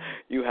accurate.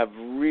 You have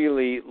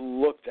really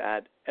looked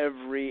at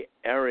every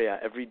area,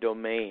 every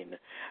domain,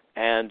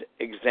 and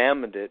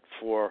examined it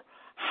for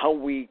how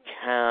we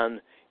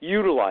can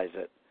utilize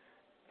it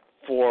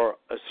for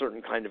a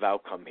certain kind of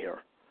outcome here.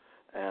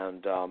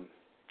 And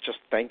just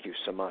thank you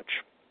so much.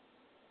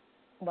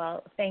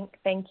 Well, thank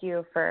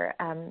you for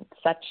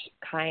such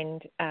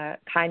kind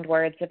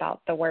words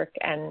about the work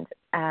and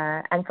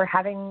for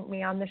having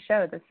me on the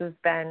show. This has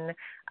been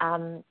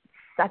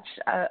such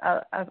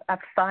a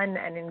fun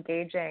and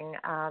engaging,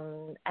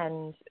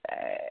 and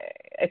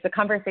it's a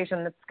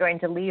conversation that's going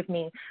to leave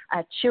me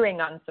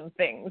chewing on some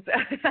things,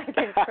 I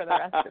think, for the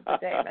rest of the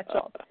day,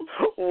 Mitchell.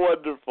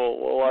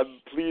 Wonderful. Well, I'm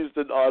pleased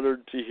and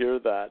honored to hear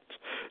that.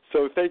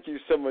 So thank you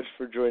so much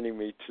for joining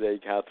me today,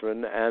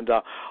 Katherine. And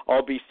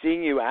I'll be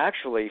seeing you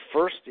actually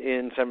first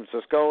in San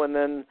Francisco and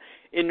then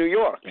in New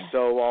York. Yeah.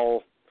 So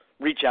I'll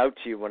reach out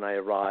to you when I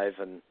arrive,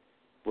 and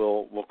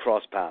we'll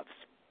cross paths.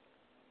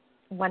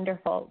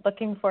 Wonderful.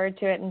 Looking forward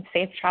to it, and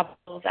safe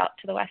travels out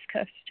to the West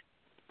Coast.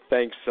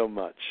 Thanks so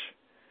much.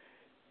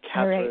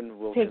 Katherine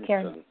Wilkinson. Take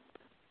care.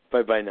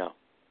 Bye-bye now.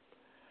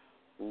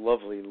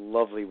 Lovely,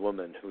 lovely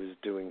woman who is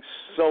doing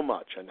so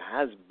much and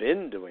has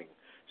been doing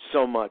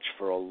so much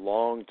for a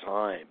long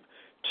time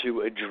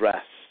to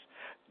address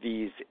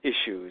these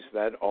issues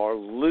that are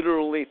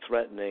literally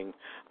threatening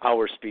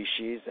our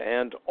species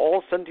and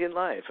all sentient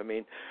life. I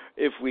mean,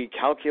 if we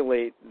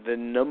calculate the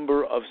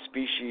number of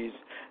species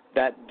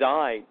that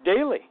die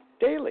daily,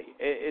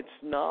 it's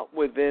not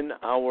within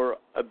our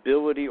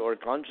ability or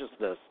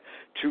consciousness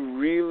to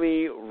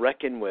really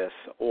reckon with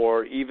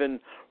or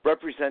even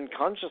represent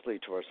consciously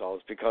to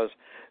ourselves, because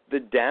the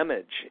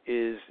damage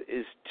is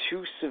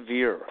too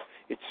severe.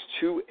 It's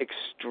too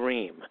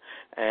extreme.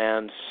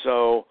 And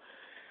so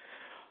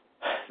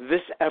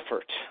this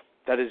effort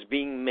that is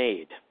being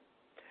made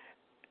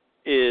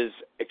is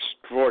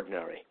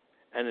extraordinary,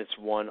 and it's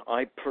one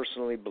I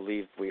personally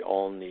believe we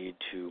all need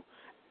to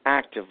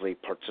actively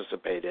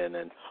participate in.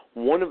 And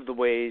one of the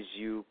ways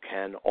you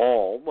can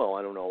all, well,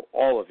 I don't know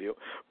all of you,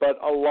 but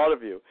a lot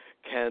of you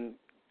can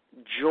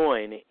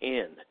join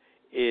in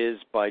is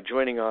by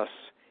joining us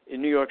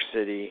in New York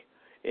City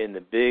in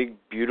the big,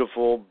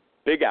 beautiful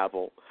Big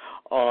Apple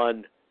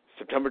on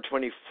September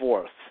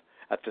 24th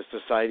at the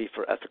Society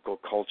for Ethical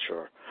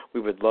Culture. We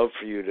would love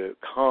for you to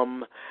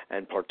come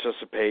and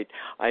participate.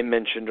 I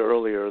mentioned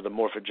earlier the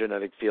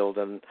morphogenetic field,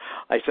 and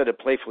I said it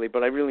playfully,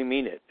 but I really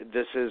mean it.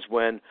 This is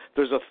when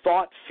there's a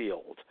thought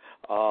field,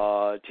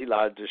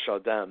 Teilhard de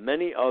Chardin,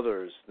 many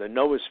others, the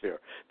noosphere,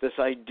 this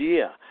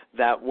idea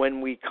that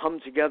when we come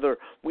together,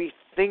 we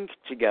think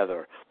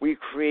together, we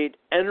create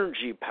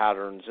energy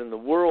patterns in the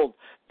world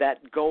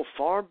that go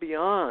far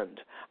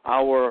beyond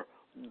our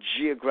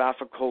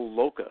geographical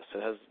locus.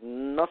 It has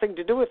nothing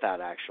to do with that,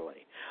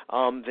 actually.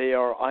 They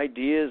are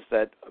ideas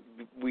that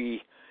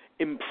we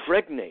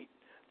impregnate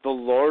the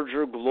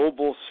larger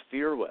global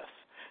sphere with,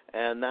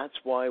 and that's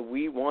why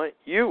we want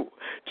you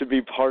to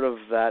be part of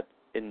that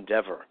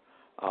endeavor,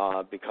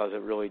 because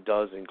it really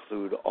does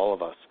include all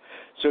of us.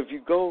 So if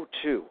you go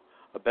to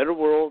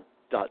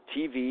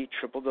abetterworld.tv,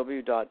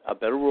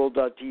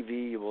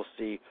 www.abetterworld.tv, you will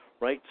see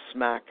right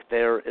smack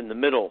there in the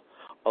middle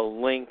a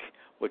link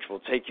which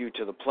will take you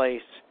to the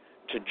place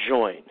to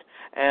join.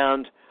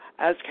 And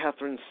as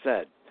Katherine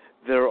said,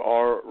 there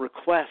are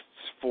requests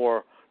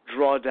for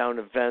drawdown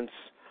events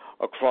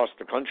across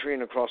the country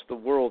and across the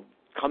world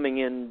coming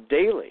in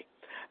daily.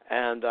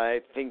 And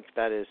I think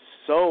that is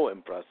so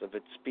impressive.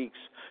 It speaks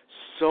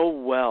so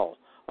well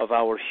of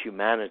our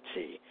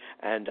humanity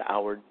and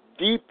our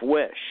deep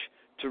wish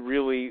to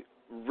really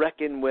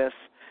reckon with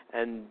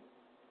and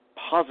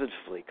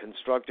positively,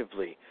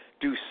 constructively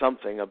do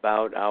something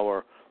about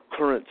our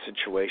current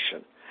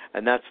situation.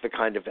 And that's the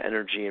kind of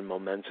energy and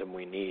momentum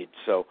we need.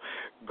 So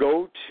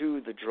go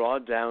to the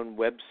Drawdown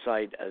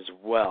website as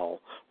well,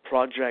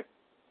 Project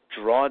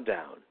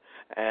Drawdown,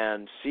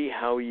 and see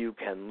how you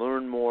can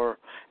learn more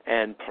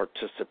and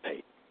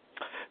participate.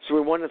 So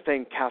we want to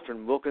thank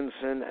Katherine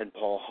Wilkinson and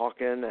Paul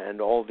Hawken and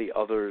all the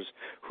others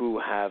who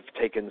have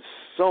taken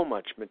so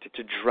much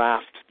to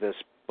draft this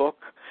book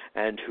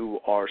and who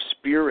are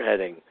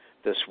spearheading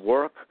this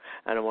work.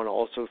 And I want to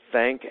also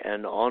thank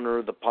and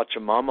honor the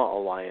Pachamama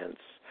Alliance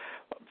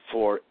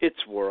for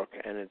its work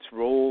and its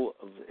role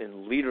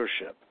in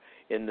leadership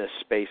in this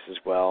space as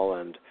well.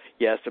 And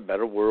yes, A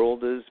Better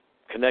World is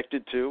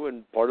connected to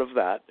and part of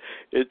that.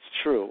 It's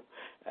true.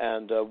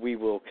 And we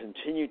will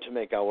continue to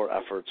make our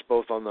efforts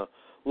both on the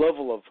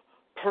level of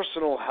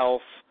personal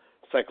health,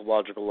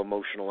 psychological,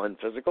 emotional, and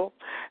physical,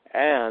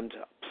 and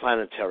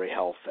planetary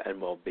health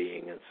and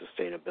well-being and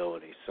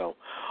sustainability. So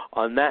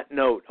on that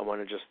note, I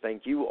want to just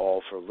thank you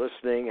all for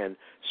listening and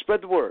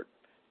spread the word.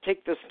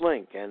 Take this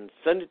link and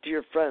send it to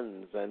your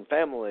friends and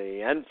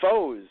family and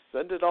foes.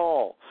 Send it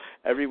all.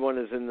 Everyone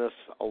is in this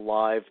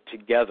alive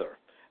together.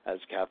 As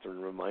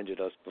Katherine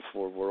reminded us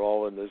before, we're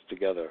all in this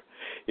together.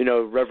 You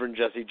know, Reverend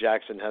Jesse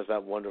Jackson has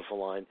that wonderful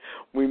line,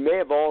 we may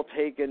have all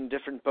taken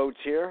different boats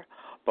here,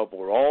 but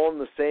we're all in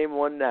the same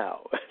one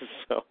now.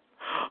 So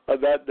on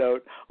that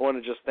note, I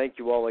want to just thank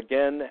you all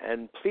again,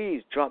 and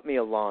please drop me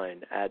a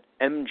line at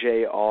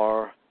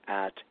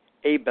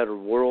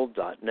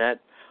mjr@abetterworld.net.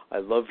 I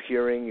love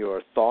hearing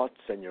your thoughts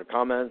and your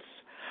comments,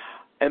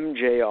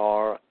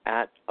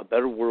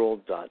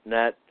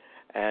 mjr@abetterworld.net.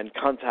 And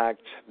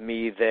contact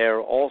me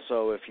there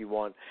also if you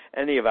want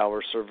any of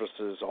our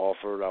services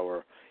offered,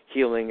 our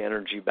healing,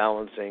 energy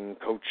balancing,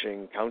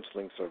 coaching,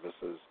 counseling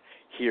services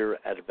here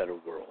at A Better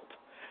World.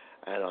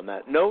 And on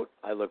that note,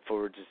 I look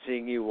forward to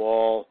seeing you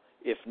all,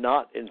 if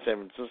not in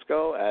San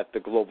Francisco, at the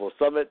Global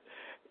Summit,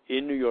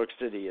 in New York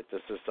City at the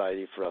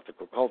Society for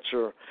Ethical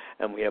Culture.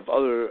 And we have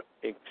other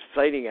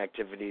exciting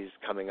activities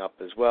coming up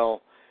as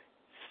well.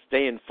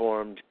 Stay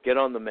informed, get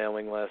on the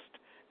mailing list,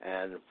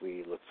 and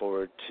we look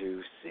forward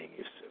to seeing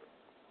you soon.